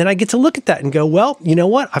 And then I get to look at that and go, well, you know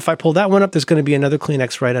what? If I pull that one up, there's going to be another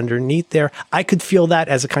Kleenex right underneath there. I could feel that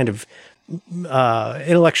as a kind of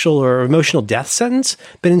intellectual or emotional death sentence.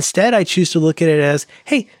 But instead I choose to look at it as,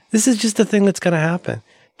 hey, this is just a thing that's going to happen.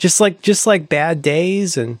 Just like bad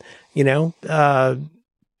days and,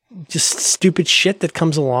 just stupid shit that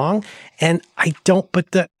comes along. And I don't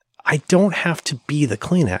have to be the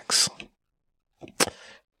Kleenex.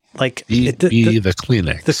 Like the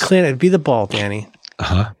Kleenex. The Kleenex, be the ball, Danny.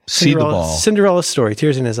 Uh-huh. See the ball. Cinderella's story,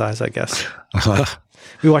 tears in his eyes, I guess. Uh-huh.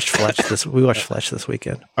 We watched Fletch this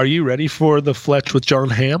weekend. Are you ready for the Fletch with Jon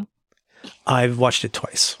Hamm? I've watched it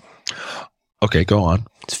twice. Okay, go on.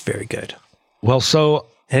 It's very good. Well,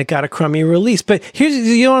 and it got a crummy release. But here's,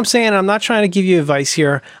 what I'm saying? I'm not trying to give you advice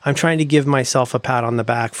here. I'm trying to give myself a pat on the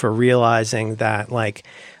back for realizing that, like,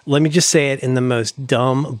 let me just say it in the most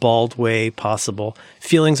dumb, bald way possible.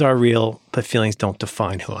 Feelings are real, but feelings don't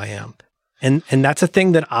define who I am. And that's a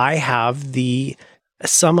thing that I have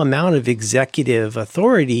some amount of executive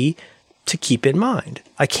authority to keep in mind.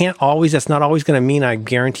 That's not always going to mean I'm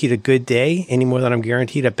guaranteed a good day any more than I'm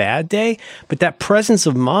guaranteed a bad day, but that presence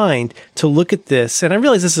of mind to look at this, and I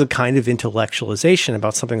realize this is a kind of intellectualization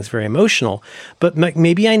about something that's very emotional, but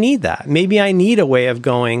maybe I need that. Maybe I need a way of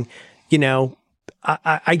going,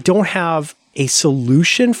 I don't have a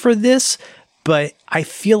solution for this, but I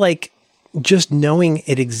feel like just knowing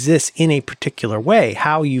it exists in a particular way,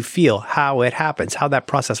 how you feel, how it happens, how that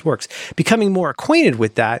process works, becoming more acquainted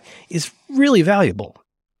with that is really valuable.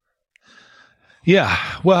 Yeah.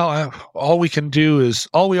 Well, all we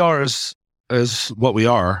are is what we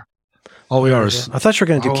are. All we are is. I thought you were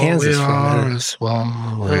going to do Kansas for a minute. We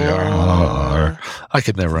are. I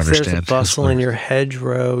could never If understand. there's a bustle in your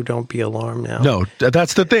hedgerow, don't be alarmed now. No,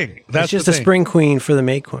 that's the thing. That's it's just the a thing. spring queen for the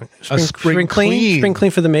May queen. Spring queen. Spring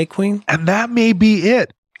clean for the May queen. And that may be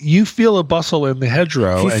it. You feel a bustle in the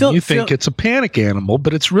hedgerow and you think it's a panic animal,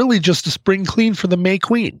 but it's really just a spring clean for the May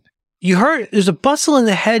queen. You heard there's a bustle in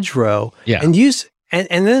the hedgerow. Yeah. And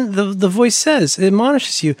then the voice says, it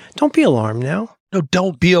admonishes you, don't be alarmed now. No,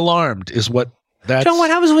 don't be alarmed is what that's. John, what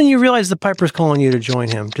happens when you realize the piper's calling you to join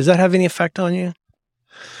him? Does that have any effect on you?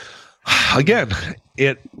 Again,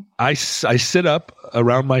 I sit up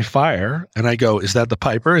around my fire and I go, is that the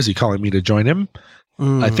piper? Is he calling me to join him?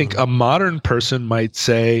 I think a modern person might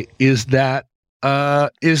say, is that my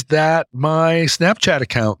Snapchat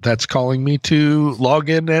account that's calling me to log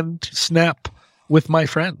in and snap with my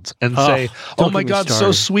friends and say, oh my God,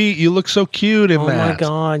 so sweet. You look so cute in that. Oh my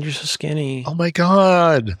God, you're so skinny. Oh my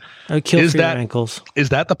God. I would kill for your ankles. Is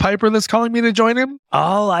that the piper that's calling me to join him?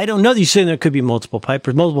 Oh, I don't know. You said there could be multiple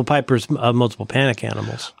pipers, multiple panic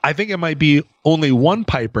animals. I think it might be only one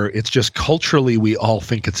piper. It's just culturally we all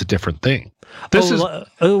think it's a different thing. In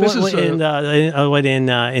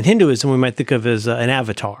Hinduism we might think of as an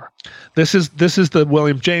avatar. This is the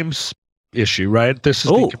William James issue, right? This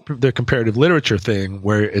is the comparative literature thing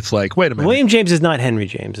where it's like, wait a minute. William James is not Henry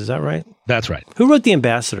James, is that right? That's right. Who wrote The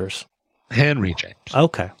Ambassadors? Henry James.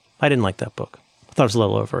 Okay. I didn't like that book. I thought it was a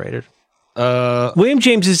little overrated. William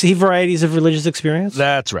James, is he Varieties of Religious Experience?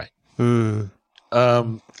 That's right. And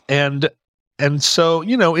so,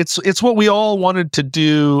 it's what we all wanted to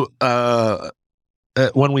do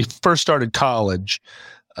when we first started college,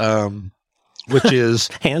 which is,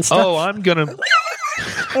 hand stuff? I'm going to...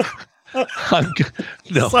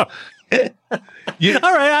 No. All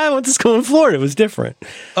right, I went to school in Florida. It was different.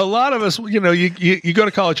 A lot of us, you go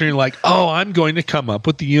to college and you're like, I'm going to come up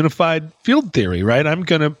with the unified field theory, right? I'm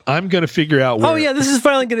gonna figure out where. Oh yeah, this is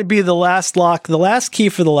finally going to be the last lock, the last key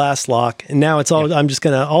for the last lock, and now it's all. Yeah. I'm just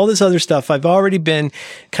gonna all this other stuff. I've already been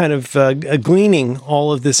kind of gleaning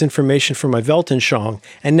all of this information from my Weltanschauung,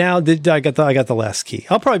 and now I got the last key.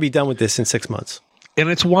 I'll probably be done with this in 6 months. And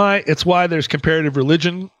it's why there's comparative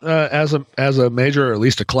religion as a major, or at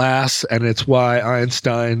least a class, and it's why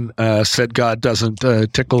Einstein said God doesn't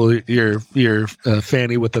tickle your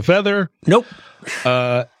fanny with a feather. Nope.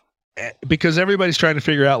 Because everybody's trying to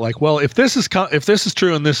figure out, like, well, if this is true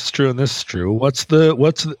and this is true and this is true, what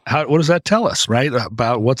does that tell us, right?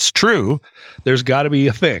 About what's true? There's got to be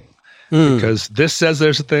a thing. Because this says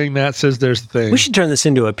there's a thing, that says there's a thing. We should turn this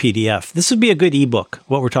into a PDF. This would be a good ebook.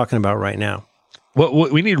 What we're talking about right now.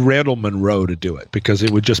 What we need Randall Munroe to do it, because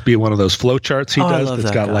it would just be one of those flow charts he does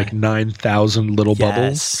that's got like 9,000 little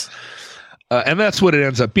bubbles. And that's what it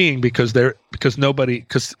ends up being, because what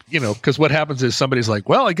happens is somebody's like,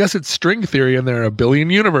 well, I guess it's string theory and there are a billion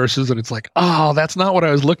universes. And it's like, oh, that's not what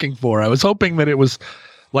I was looking for. I was hoping that it was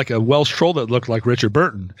like a Welsh troll that looked like Richard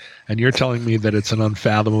Burton. And you're telling me that it's an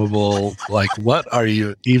unfathomable, like, what are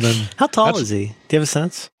you even? How tall is he? Do you have a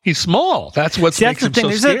sense? He's small. That's what makes him so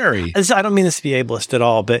scary. I don't mean this to be ableist at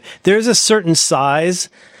all, but there's a certain size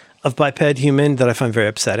of biped human that I find very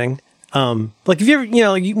upsetting. Like if you ever,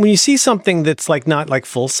 when you see something that's like not like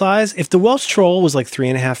full size, if the Welsh troll was like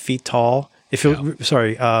 3.5 feet tall,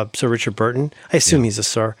 Sir Richard Burton, I assume he's a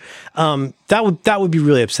sir, that would be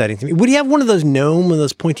really upsetting to me. Would he have one of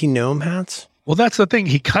those pointy gnome hats? Well, that's the thing.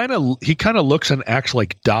 He kind of looks and acts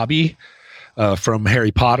like Dobby from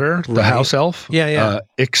Harry Potter, the house elf. Yeah.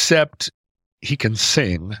 Except he can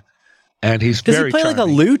sing. And he's Does very he play charming. like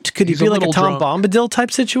a lute? Could he be like a Tom drunk. Bombadil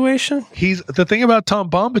type situation? The thing about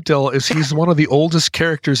Tom Bombadil is he's one of the oldest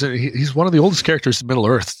characters. He's one of the oldest characters in Middle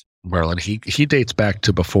Earth, Merlin. He dates back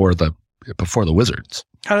to before the Wizards.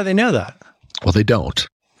 How do they know that? Well, they don't.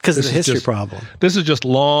 Because of the history problem. This is just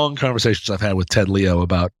long conversations I've had with Ted Leo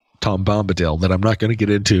about Tom Bombadil that I'm not going to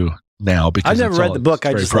get into now, because I've never read the book.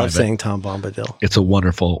 I just love saying Tom Bombadil. It's a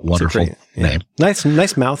wonderful, wonderful name. Nice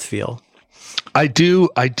mouthfeel. I do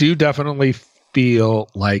definitely feel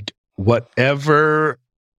like whatever.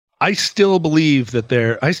 I still believe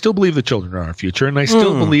the children are our future, and I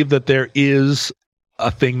still believe that there is a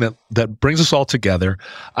thing that brings us all together.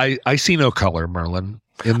 I see no color, Merlin,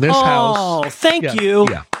 in this house. Oh, thank you.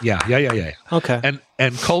 Yeah. Okay.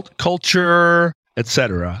 And culture,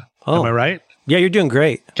 etc. Am I right? Yeah, you're doing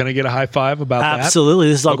great. Can I get a high five about that? Absolutely.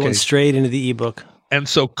 This is all going straight into the ebook. And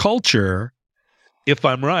so culture, if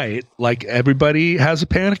I'm right, like everybody has a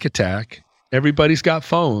panic attack, everybody's got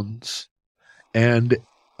phones, and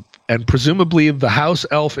presumably the house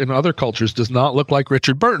elf in other cultures does not look like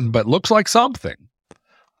Richard Burton, but looks like something.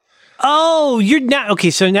 Oh, you're not okay.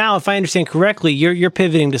 So now, if I understand correctly, you're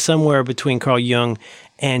pivoting to somewhere between Carl Jung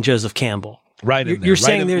and Joseph Campbell. Right in there. You're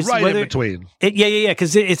saying there's right in between. Yeah.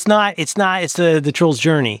 Because it's the troll's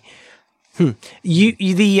journey.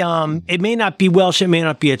 It may not be Welsh, it may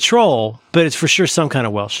not be a troll, but it's for sure some kind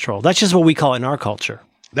of Welsh troll. That's just what we call it in our culture.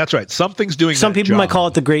 That's right. Something's doing. Some people might call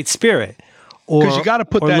it the Great Spirit, or because you got to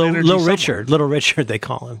put that energy Little Richard, they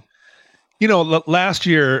call him. You know, last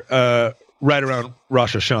year, right around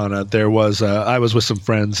Rosh Hashanah, there was I was with some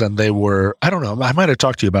friends, and they were, I don't know, I might have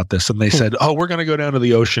talked to you about this, and they said, "Oh, we're going to go down to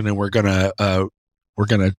the ocean, and we're gonna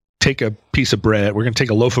take a piece of bread, we're going to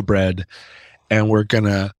take a loaf of bread, and we're going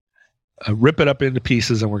to rip it up into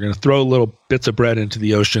pieces, and we're going to throw little bits of bread into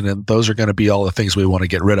the ocean, and those are going to be all the things we want to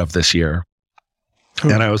get rid of this year."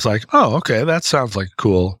 And I was like, "Oh, okay, that sounds like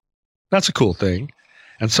that's a cool thing."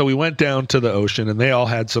 And so we went down to the ocean, and they all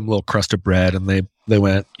had some little crust of bread, and they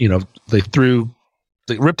went, they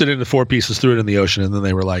ripped it into 4 pieces, threw it in the ocean, and then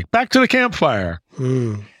they were like, "Back to the campfire."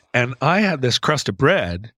 And I had this crust of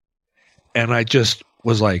bread, and I just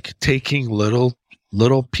was like taking little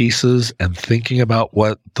pieces and thinking about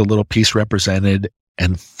what the little piece represented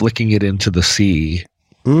and flicking it into the sea.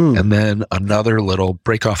 And then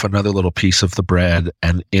break off another little piece of the bread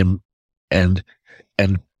and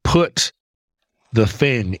put the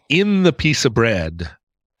thing in the piece of bread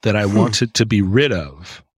that I wanted to be rid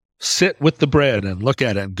of, sit with the bread and look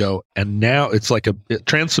at it and go, and now it's like a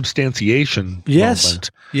transubstantiation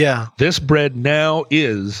moment. Yeah. This bread now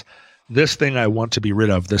is this thing I want to be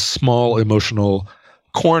rid of, this small emotional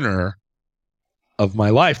corner of my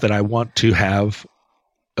life that I want to have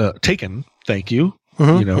taken. Thank you.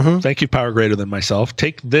 Thank you, power greater than myself.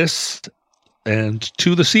 Take this and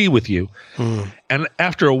to the sea with you. And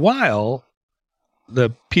after a while, the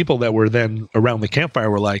people that were then around the campfire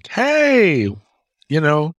were like, "Hey,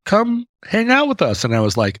 come hang out with us." And I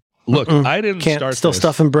was like, "Look, I didn't start still this.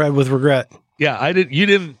 Stuffing bread with regret." Yeah, I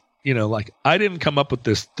didn't come up with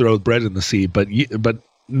this throw bread in the sea, but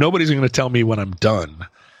nobody's going to tell me when I'm done.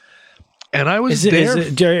 And I was there.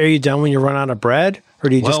 Are you done when you run out of bread, or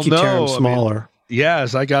do you just keep tearing them smaller?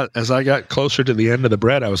 As I got closer to the end of the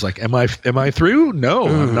bread, I was like, "Am I through? No,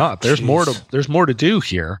 I'm not. There's more to do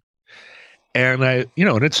here." And and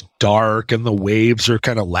it's dark, and the waves are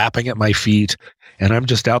kind of lapping at my feet, and I'm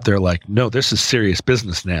just out there like, "No, this is serious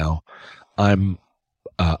business now. I'm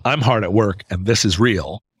hard at work, and this is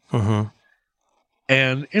real." And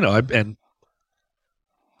and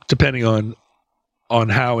depending on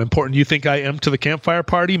how important you think I am to the campfire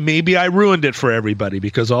party, maybe I ruined it for everybody,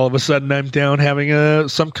 because all of a sudden I'm down having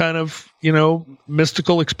some kind of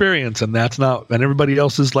mystical experience, and that's not, and everybody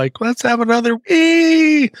else is like, "Let's have another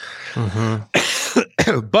wee."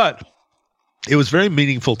 But it was very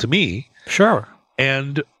meaningful to me. Sure.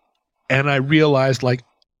 And I realized, like,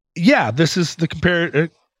 yeah, this is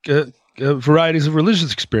the varieties of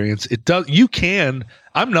religious experience. It does. You can.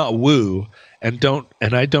 I'm not woo, and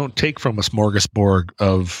I don't take from a smorgasbord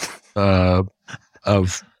of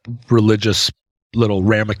religious little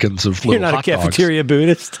ramekins of little. You're not hot a cafeteria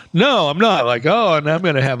Buddhist. No, I'm not. Like, oh, and I'm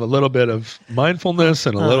going to have a little bit of mindfulness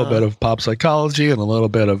and a little bit of pop psychology and a little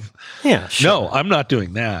bit of. Yeah. Sure. No, I'm not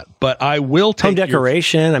doing that. But I will take home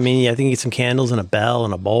decoration. I think you get some candles and a bell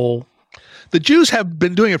and a bowl. The Jews have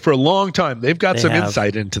been doing it for a long time. They've got some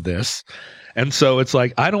insight into this. And so it's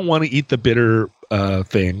like, I don't want to eat the bitter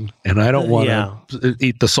thing, and I don't want to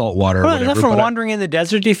eat the salt water. Well, enough from wandering in the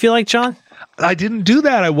desert, do you feel like, John? I didn't do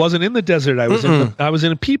that. I wasn't in the desert. I was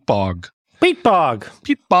in a peat bog. Peat bog.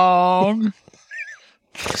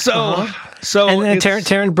 So and then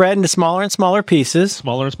tearing bread into smaller and smaller pieces.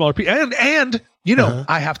 And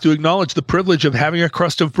I have to acknowledge the privilege of having a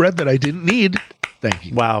crust of bread that I didn't need. Thank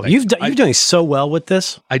you. Wow, you're doing so well with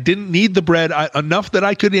this. I didn't need the bread enough that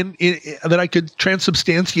I could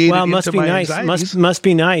transubstantiate. Well, it must into be my nice. anxieties. Must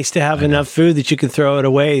be nice to have enough food that you can throw it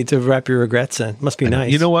away to wrap your regrets in. Must be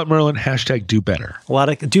nice. You know what, Merlin? #, do better. A lot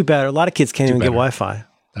of kids can't even get Wi-Fi.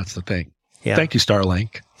 That's the thing. Yeah. Thank you,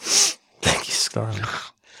 Starlink. Thank you,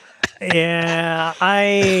 Starlink. Yeah,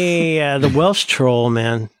 the Welsh troll,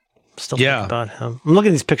 man. Still thinking about him. I'm looking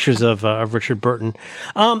at these pictures of Richard Burton.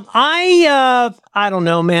 I don't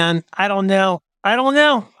know, man. I don't know. I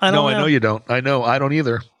know you don't. I know. I don't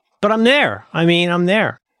either. But I'm there. I'm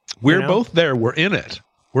there. We're both there. We're in it.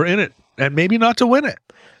 And maybe not to win it.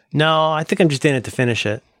 No, I think I'm just in it to finish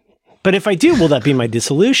it. But if I do, will that be my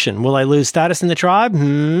dissolution? Will I lose status in the tribe?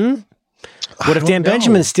 What if Dan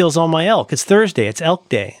Benjamin steals all my elk? It's Thursday. It's elk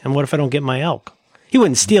day. And what if I don't get my elk? He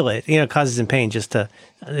wouldn't steal it. It causes him pain just to,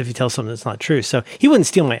 if you tell something that's not true. So he wouldn't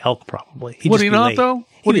steal my elk probably. Would he not, though?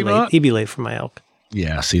 He'd be late for my elk.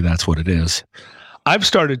 Yeah, see, that's what it is. I've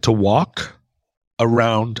started to walk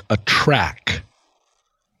around a track.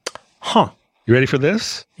 Huh. You ready for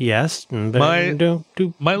this? Yes. My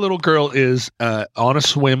little girl is on a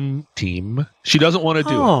swim team. She doesn't want to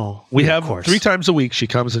do it. We have 3 times a week she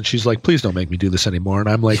comes and she's like, please don't make me do this anymore. And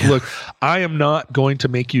I'm like, look, I am not going to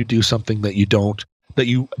make you do something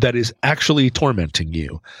that is actually tormenting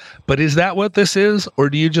you. But is that what this is? Or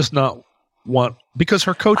do you just not want, because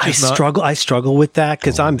her coach is I struggle with that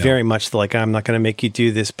because I'm very much like, I'm not going to make you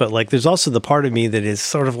do this. But like, there's also the part of me that is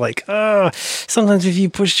sort of like, sometimes if you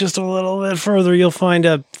push just a little bit further, you'll find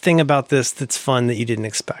a thing about this that's fun that you didn't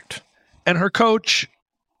expect. And her coach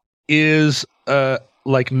is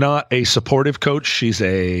like not a supportive coach. She's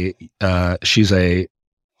a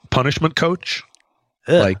punishment coach.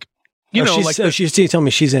 Ugh. Like, she's telling me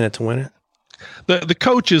she's in it to win it. The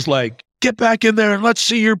coach is like, get back in there and let's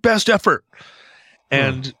see your best effort.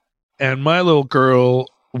 And my little girl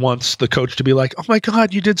wants the coach to be like, oh my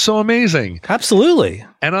God, you did so amazing. Absolutely.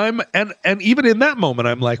 And and even in that moment,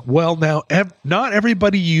 I'm like, well, now not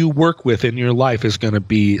everybody you work with in your life is going to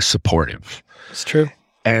be supportive. It's true.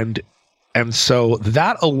 And so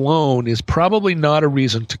that alone is probably not a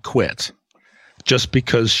reason to quit just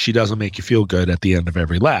because she doesn't make you feel good at the end of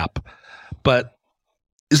every lap. But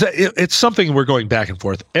it's something we're going back and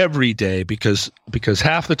forth every day because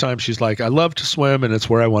half the time she's like, I love to swim and it's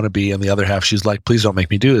where I want to be. And the other half, she's like, please don't make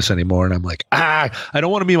me do this anymore. And I'm like, I don't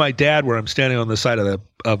want to be my dad where I'm standing on the side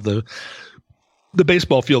of the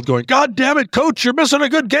baseball field going, God damn it, coach, you're missing a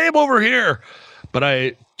good game over here. But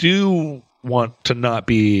I do want to not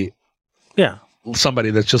be somebody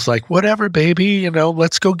that's just like, whatever, baby,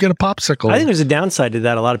 let's go get a popsicle. I think there's a downside to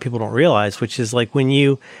that a lot of people don't realize, which is like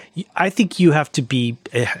when I think you have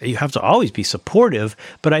to always be supportive,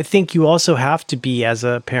 but I think you also have to be, as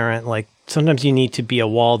a parent, like sometimes you need to be a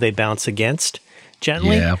wall they bounce against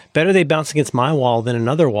gently. Yeah. Better they bounce against my wall than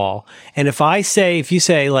another wall. And if you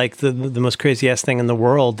say like the most craziest thing in the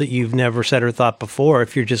world that you've never said or thought before,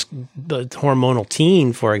 if you're just the hormonal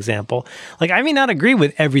teen, for example, like I may not agree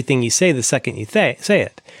with everything you say the second you say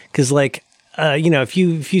it. Because like,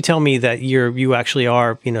 if you tell me that you actually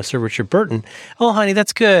are, Sir Richard Burton, oh honey,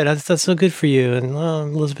 that's good. That's so good for you. And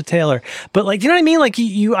Elizabeth Taylor. But like, you know what I mean? Like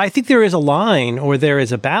I think there is a line or there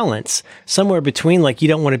is a balance somewhere between like, you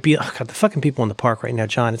don't want to be, oh God, the fucking people in the park right now,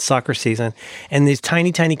 John, it's soccer season. And these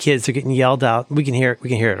tiny, tiny kids are getting yelled out. We can hear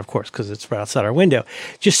it, of course, because it's right outside our window,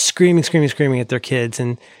 just screaming at their kids.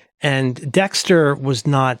 And Dexter was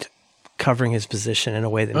not covering his position in a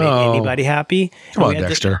way that made anybody happy. Come on,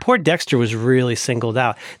 Dexter. Poor Dexter was really singled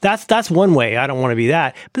out. That's one way. I don't want to be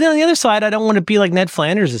that. But then on the other side, I don't want to be like Ned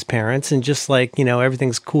Flanders' parents and just like,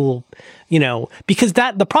 everything's cool, because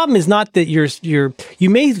the problem is not that you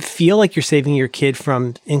may feel like you're saving your kid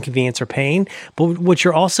from inconvenience or pain, but what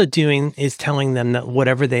you're also doing is telling them that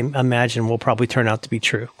whatever they imagine will probably turn out to be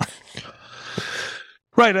true.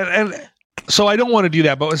 Right. And so I don't want to do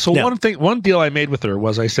that. But one deal I made with her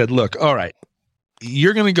was I said, look, all right,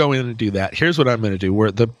 you're going to go in and do that. Here's what I'm going to do.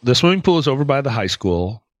 Where the swimming pool is over by the high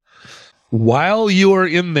school. While you are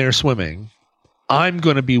in there swimming, I'm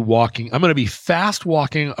going to be walking. I'm going to be fast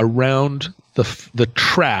walking around the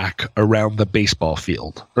track around the baseball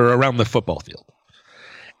field or around the football field.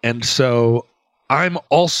 And so I'm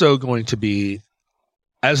also going to be,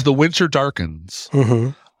 as the winter darkens,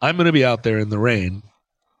 I'm going to be out there in the rain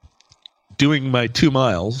doing my 2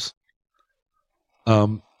 miles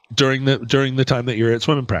during the time that you're at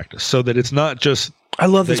swimming practice, so that it's not just. I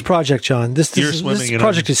love this project, John. This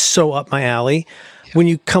project is so up my alley. Yeah. When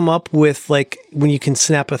you come up with when you can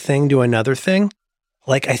snap a thing to another thing,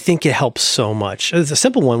 I think it helps so much. A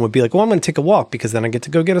simple one would be like, well, I'm going to take a walk because then I get to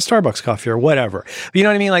go get a Starbucks coffee or whatever. But you know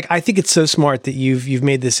what I mean? I think it's so smart that you've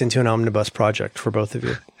made this into an omnibus project for both of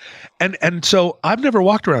you. And so I've never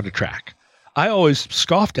walked around a track. I always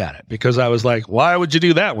scoffed at it because I was like, why would you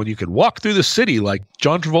do that when you could walk through the city like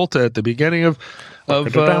John Travolta at the beginning of why?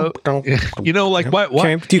 Do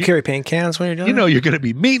you carry paint cans when you're doing it? You're going to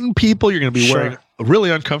be meeting people. You're going to be wearing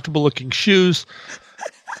really uncomfortable looking shoes.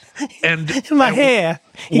 And my hair.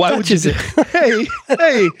 Why would you do Hey.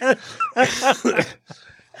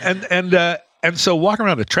 And so walking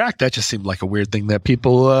around a track, that just seemed like a weird thing that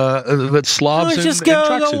people, that slobs and just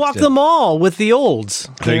go walk the mall with the olds.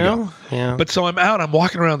 There you go. Yeah. But so I'm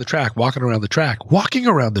walking around the track. Walking around the track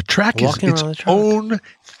is its own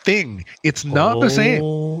thing. It's not the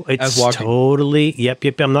same as walking. Totally.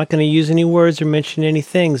 Yep. I'm not going to use any words or mention any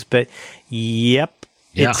things, but yep.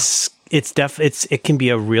 Yeah. it can be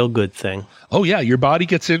a real good thing. Oh yeah, your body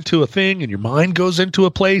gets into a thing and your mind goes into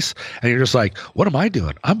a place and you're just like, what am I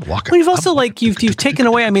doing? I'm walking. Well, you've also you've taken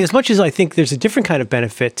away, I mean, as much as I think there's a different kind of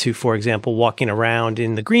benefit to, for example, walking around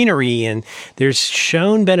in the greenery, and there's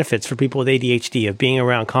shown benefits for people with ADHD of being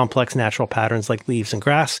around complex natural patterns like leaves and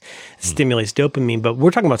grass. It stimulates dopamine, but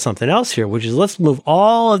we're talking about something else here, which is let's move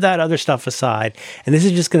all of that other stuff aside. And this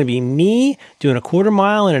is just going to be me doing a quarter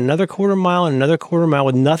mile and another quarter mile and another quarter mile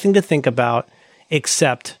with nothing to think about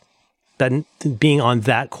except that being on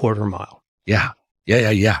that quarter mile. Yeah.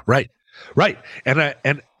 Right.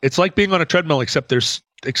 And it's like being on a treadmill, except there's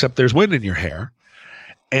wind in your hair.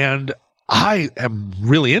 And I am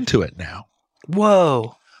really into it now.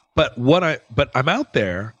 Whoa. But I'm out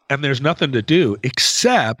there and there's nothing to do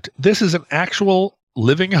except this is an actual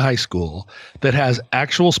living high school that has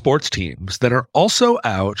actual sports teams that are also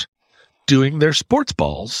out doing their sports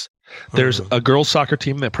balls. There's a girls' soccer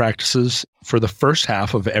team that practices for the first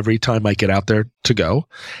half of every time I get out there to go.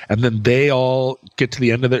 And then they all get to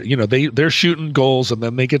the end of they're shooting goals and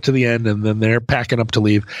then they get to the end and then they're packing up to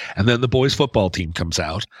leave. And then the boys' football team comes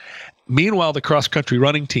out. Meanwhile, the cross-country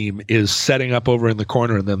running team is setting up over in the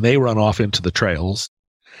corner and then they run off into the trails.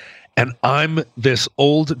 And I'm this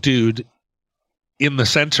old dude in the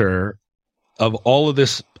center of all of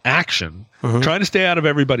this action, trying to stay out of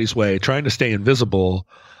everybody's way, trying to stay invisible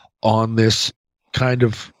on this kind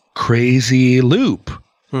of crazy loop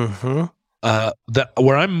that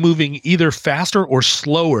where I'm moving either faster or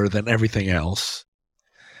slower than everything else.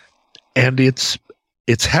 And it's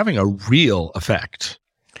having a real effect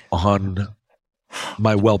on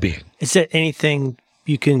my well-being. Is there anything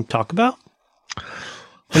you can talk about?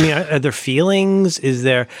 I mean, are there feelings?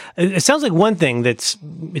 It sounds like one thing it's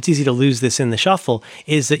easy to lose this in the shuffle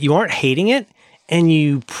is that you aren't hating it. And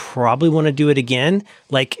you probably want to do it again.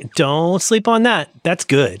 Like, don't sleep on that. That's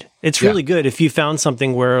good. It's really good if you found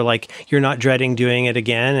something where like you're not dreading doing it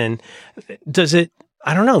again. And does it?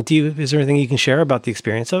 I don't know. Is there anything you can share about the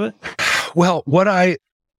experience of it? Well, what I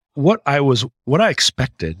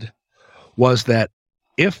expected was that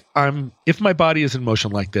if my body is in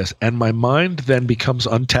motion like this and my mind then becomes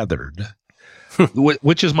untethered,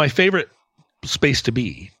 which is my favorite space to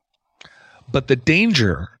be, but the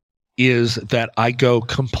danger is that I go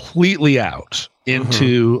completely out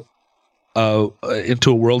into a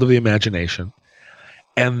world of the imagination.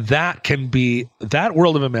 And that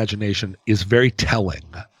world of imagination is very telling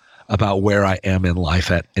about where I am in life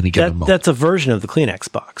at any given moment. That's a version of the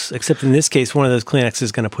Kleenex box, except in this case, one of those Kleenex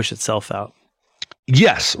is going to push itself out.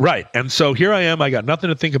 Yes, right. And so here I am. I got nothing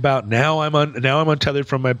to think about. Now I'm untethered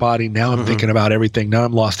from my body. Now I'm thinking about everything. Now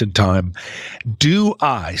I'm lost in time. Do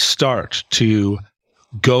I start to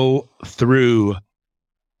go through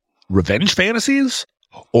revenge fantasies,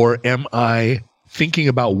 or am I thinking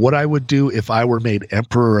about what I would do if I were made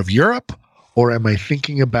emperor of Europe, or am I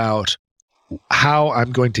thinking about how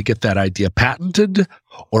I'm going to get that idea patented,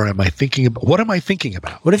 or am I thinking about what am I thinking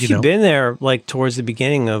about? What if you'd been there like towards the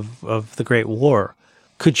beginning of the Great War?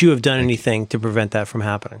 Could you have done anything to prevent that from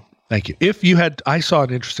happening? Thank you. I saw an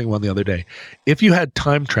interesting one the other day. If you had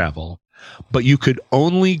time travel, but you could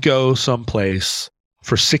only go someplace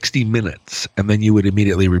for 60 minutes, and then you would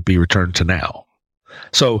immediately be returned to now.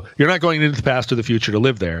 So you're not going into the past or the future to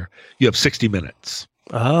live there. You have 60 minutes.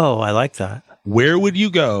 Oh, I like that. Where would you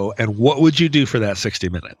go, and what would you do for that 60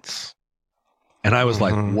 minutes? And I was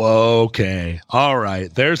like, whoa, okay. All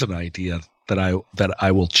right. There's an idea that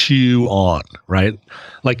I will chew on, right?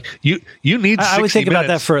 Like you need 60 I would think minutes. about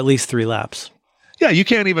that for at least 3 laps. Yeah, you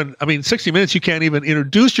can't even, 60 minutes, you can't even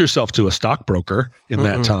introduce yourself to a stockbroker in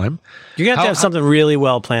that time. You're going to have something really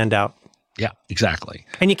well planned out. Yeah, exactly.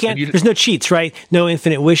 And you can't, there's no cheats, right? No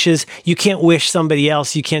infinite wishes. You can't wish somebody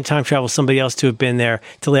else. You can't time travel somebody else to have been there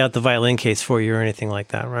to lay out the violin case for you or anything like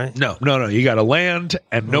that, right? No. You got to land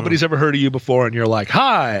and nobody's ever heard of you before. And you're like,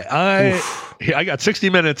 hi, I got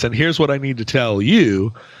 60 minutes and here's what I need to tell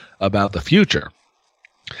you about the future.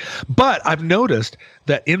 But I've noticed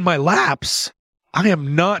that in my laps, I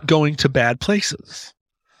am not going to bad places.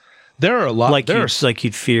 There are a lot like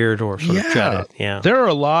you'd feared or sort of dreaded. Yeah. There are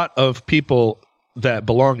a lot of people that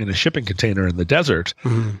belong in a shipping container in the desert,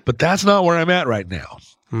 but that's not where I'm at right now.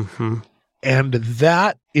 And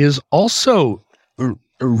that is also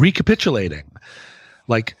recapitulating.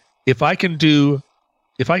 Like if I can do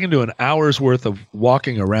an hour's worth of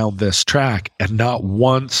walking around this track and not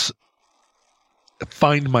once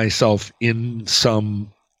find myself in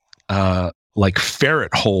some like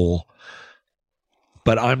ferret hole,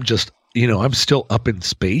 but I'm just, I'm still up in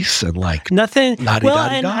space and like nothing. Well,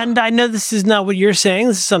 and I know this is not what you're saying.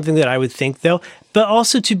 This is something that I would think though, but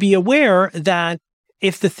also to be aware that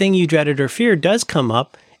if the thing you dreaded or feared does come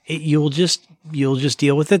up, you'll just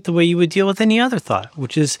deal with it the way you would deal with any other thought,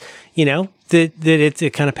 which is, that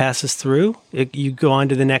it kind of passes through. You go on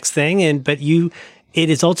to the next thing, but it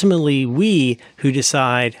is ultimately we who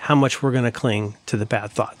decide how much we're going to cling to the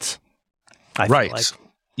bad thoughts. I feel like.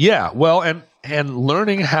 Yeah. Well, and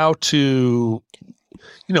learning how to,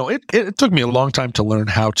 it took me a long time to learn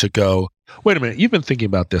how to go, wait a minute, you've been thinking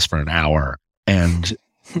about this for an hour and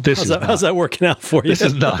how's that working out for you? This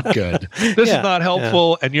is not good. This is not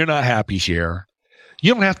helpful, and you're not happy here.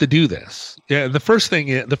 You don't have to do this. Yeah, the first thing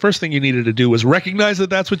you needed to do was recognize that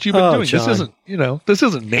that's what you've been doing. John. This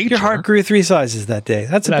isn't nature. Your heart grew 3 sizes that day.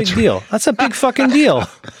 That's a big deal. That's a big fucking deal.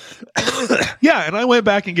 Yeah, and I went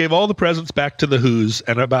back and gave all the presents back to the Who's,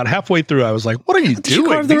 and about halfway through, I was like, "What are you doing?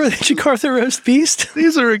 Did you carve the roast beast?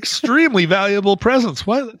 These are extremely valuable presents.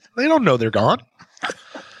 What? They don't know they're gone."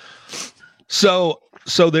 So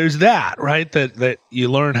there's that, right? That you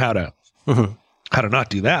learn how to not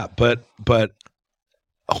do that. But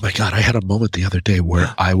oh my God, I had a moment the other day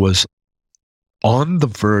where I was on the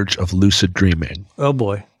verge of lucid dreaming. Oh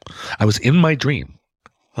boy. I was in my dream.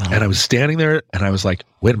 And I was standing there and I was like,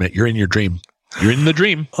 wait a minute, you're in your dream. You're in the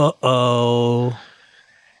dream. Uh-oh.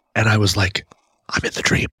 And I was like, I'm in the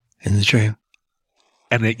dream. In the dream.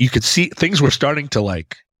 And you could see things were starting to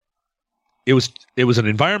it was an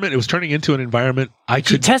environment. It was turning into an environment.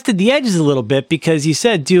 You tested the edges a little bit because you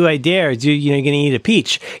said, do I dare? You're going to eat a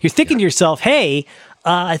peach. You're thinking to yourself, hey,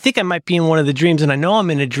 I think I might be in one of the dreams and I know I'm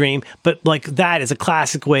in a dream, but that is a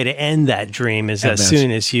classic way to end that dream as soon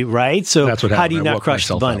as you, right? So that's what happened. How do you not crush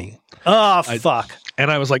the bunny? Oh, fuck. And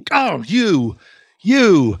I was like, oh, you.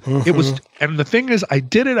 It was, and the thing is, I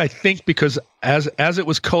did it, I think, because as it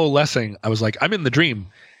was coalescing, I was like, I'm in the dream.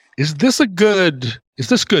 Is this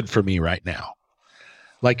good for me right now?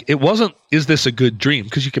 It wasn't, is this a good dream?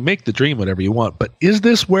 Because you can make the dream whatever you want, but is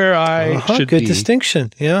this where I should be? Good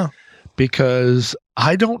distinction. Yeah. Because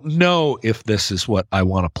I don't know if this is what I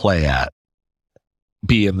want to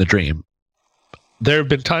be in the dream. There have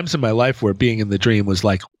been times in my life where being in the dream was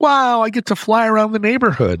like, wow, I get to fly around the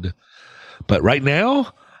neighborhood. But right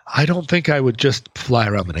now, I don't think I would just fly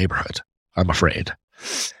around the neighborhood, I'm afraid.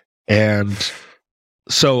 And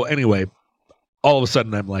so anyway, all of a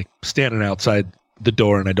sudden I'm standing outside the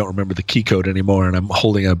door and I don't remember the key code anymore. And I'm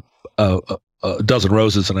holding a dozen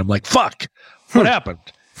roses and I'm like, fuck, what happened?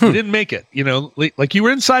 You didn't make it, you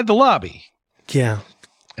were inside the lobby. Yeah.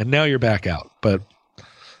 And now you're back out. But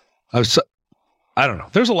I don't know.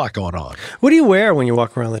 There's a lot going on. What do you wear when you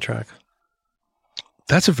walk around the track?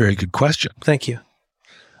 That's a very good question. Thank you. Do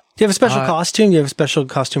you have a special costume? Do you have a special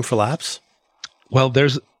costume for laps? Well,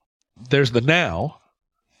 there's the now.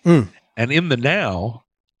 And in the now,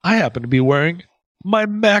 I happen to be wearing my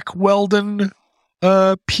Mack Weldon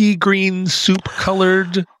pea green soup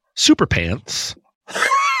colored super pants.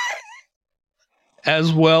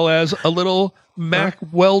 As well as a little Mack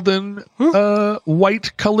Weldon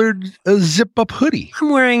white colored zip up hoodie.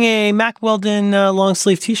 I'm wearing a Mack Weldon long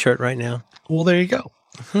sleeve t-shirt right now. Well, there you go.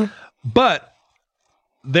 But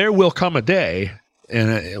there will come a day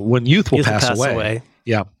when youth will pass away.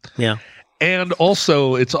 Yeah. Yeah. And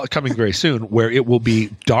also, it's coming very soon, where it will be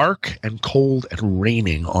dark and cold and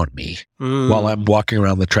raining on me while I'm walking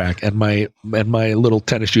around the track, and my little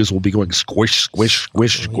tennis shoes will be going squish, squish,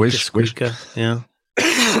 squish, squish, squish. Yeah.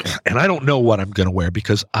 And I don't know what I'm going to wear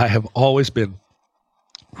because I have always been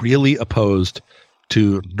really opposed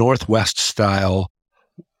to Northwest style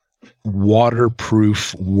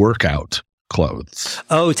waterproof workout clothes.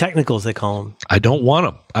 Oh, technicals, they call them. I don't want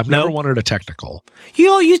them. I've never wanted a technical.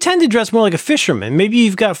 You tend to dress more like a fisherman. Maybe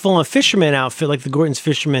you've got full-on fisherman outfit like the Gorton's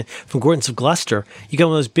fisherman from Gorton's of Gloucester. You got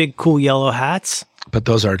one of those big, cool yellow hats. But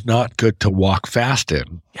those are not good to walk fast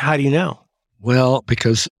in. How do you know? Well,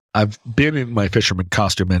 because I've been in my fisherman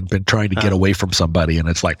costume and been trying to get away from somebody, and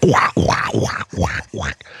it's like whack, whack, whack, whack,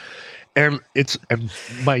 whack. And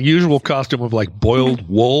my usual costume of boiled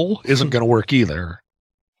wool isn't going to work either.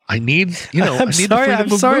 I need, I'm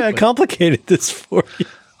sorry I complicated this for you.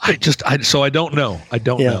 So I don't know. I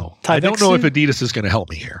don't know. I don't know if Adidas is going to help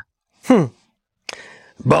me here.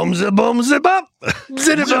 Bum zip bop.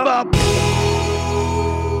 Zip bop.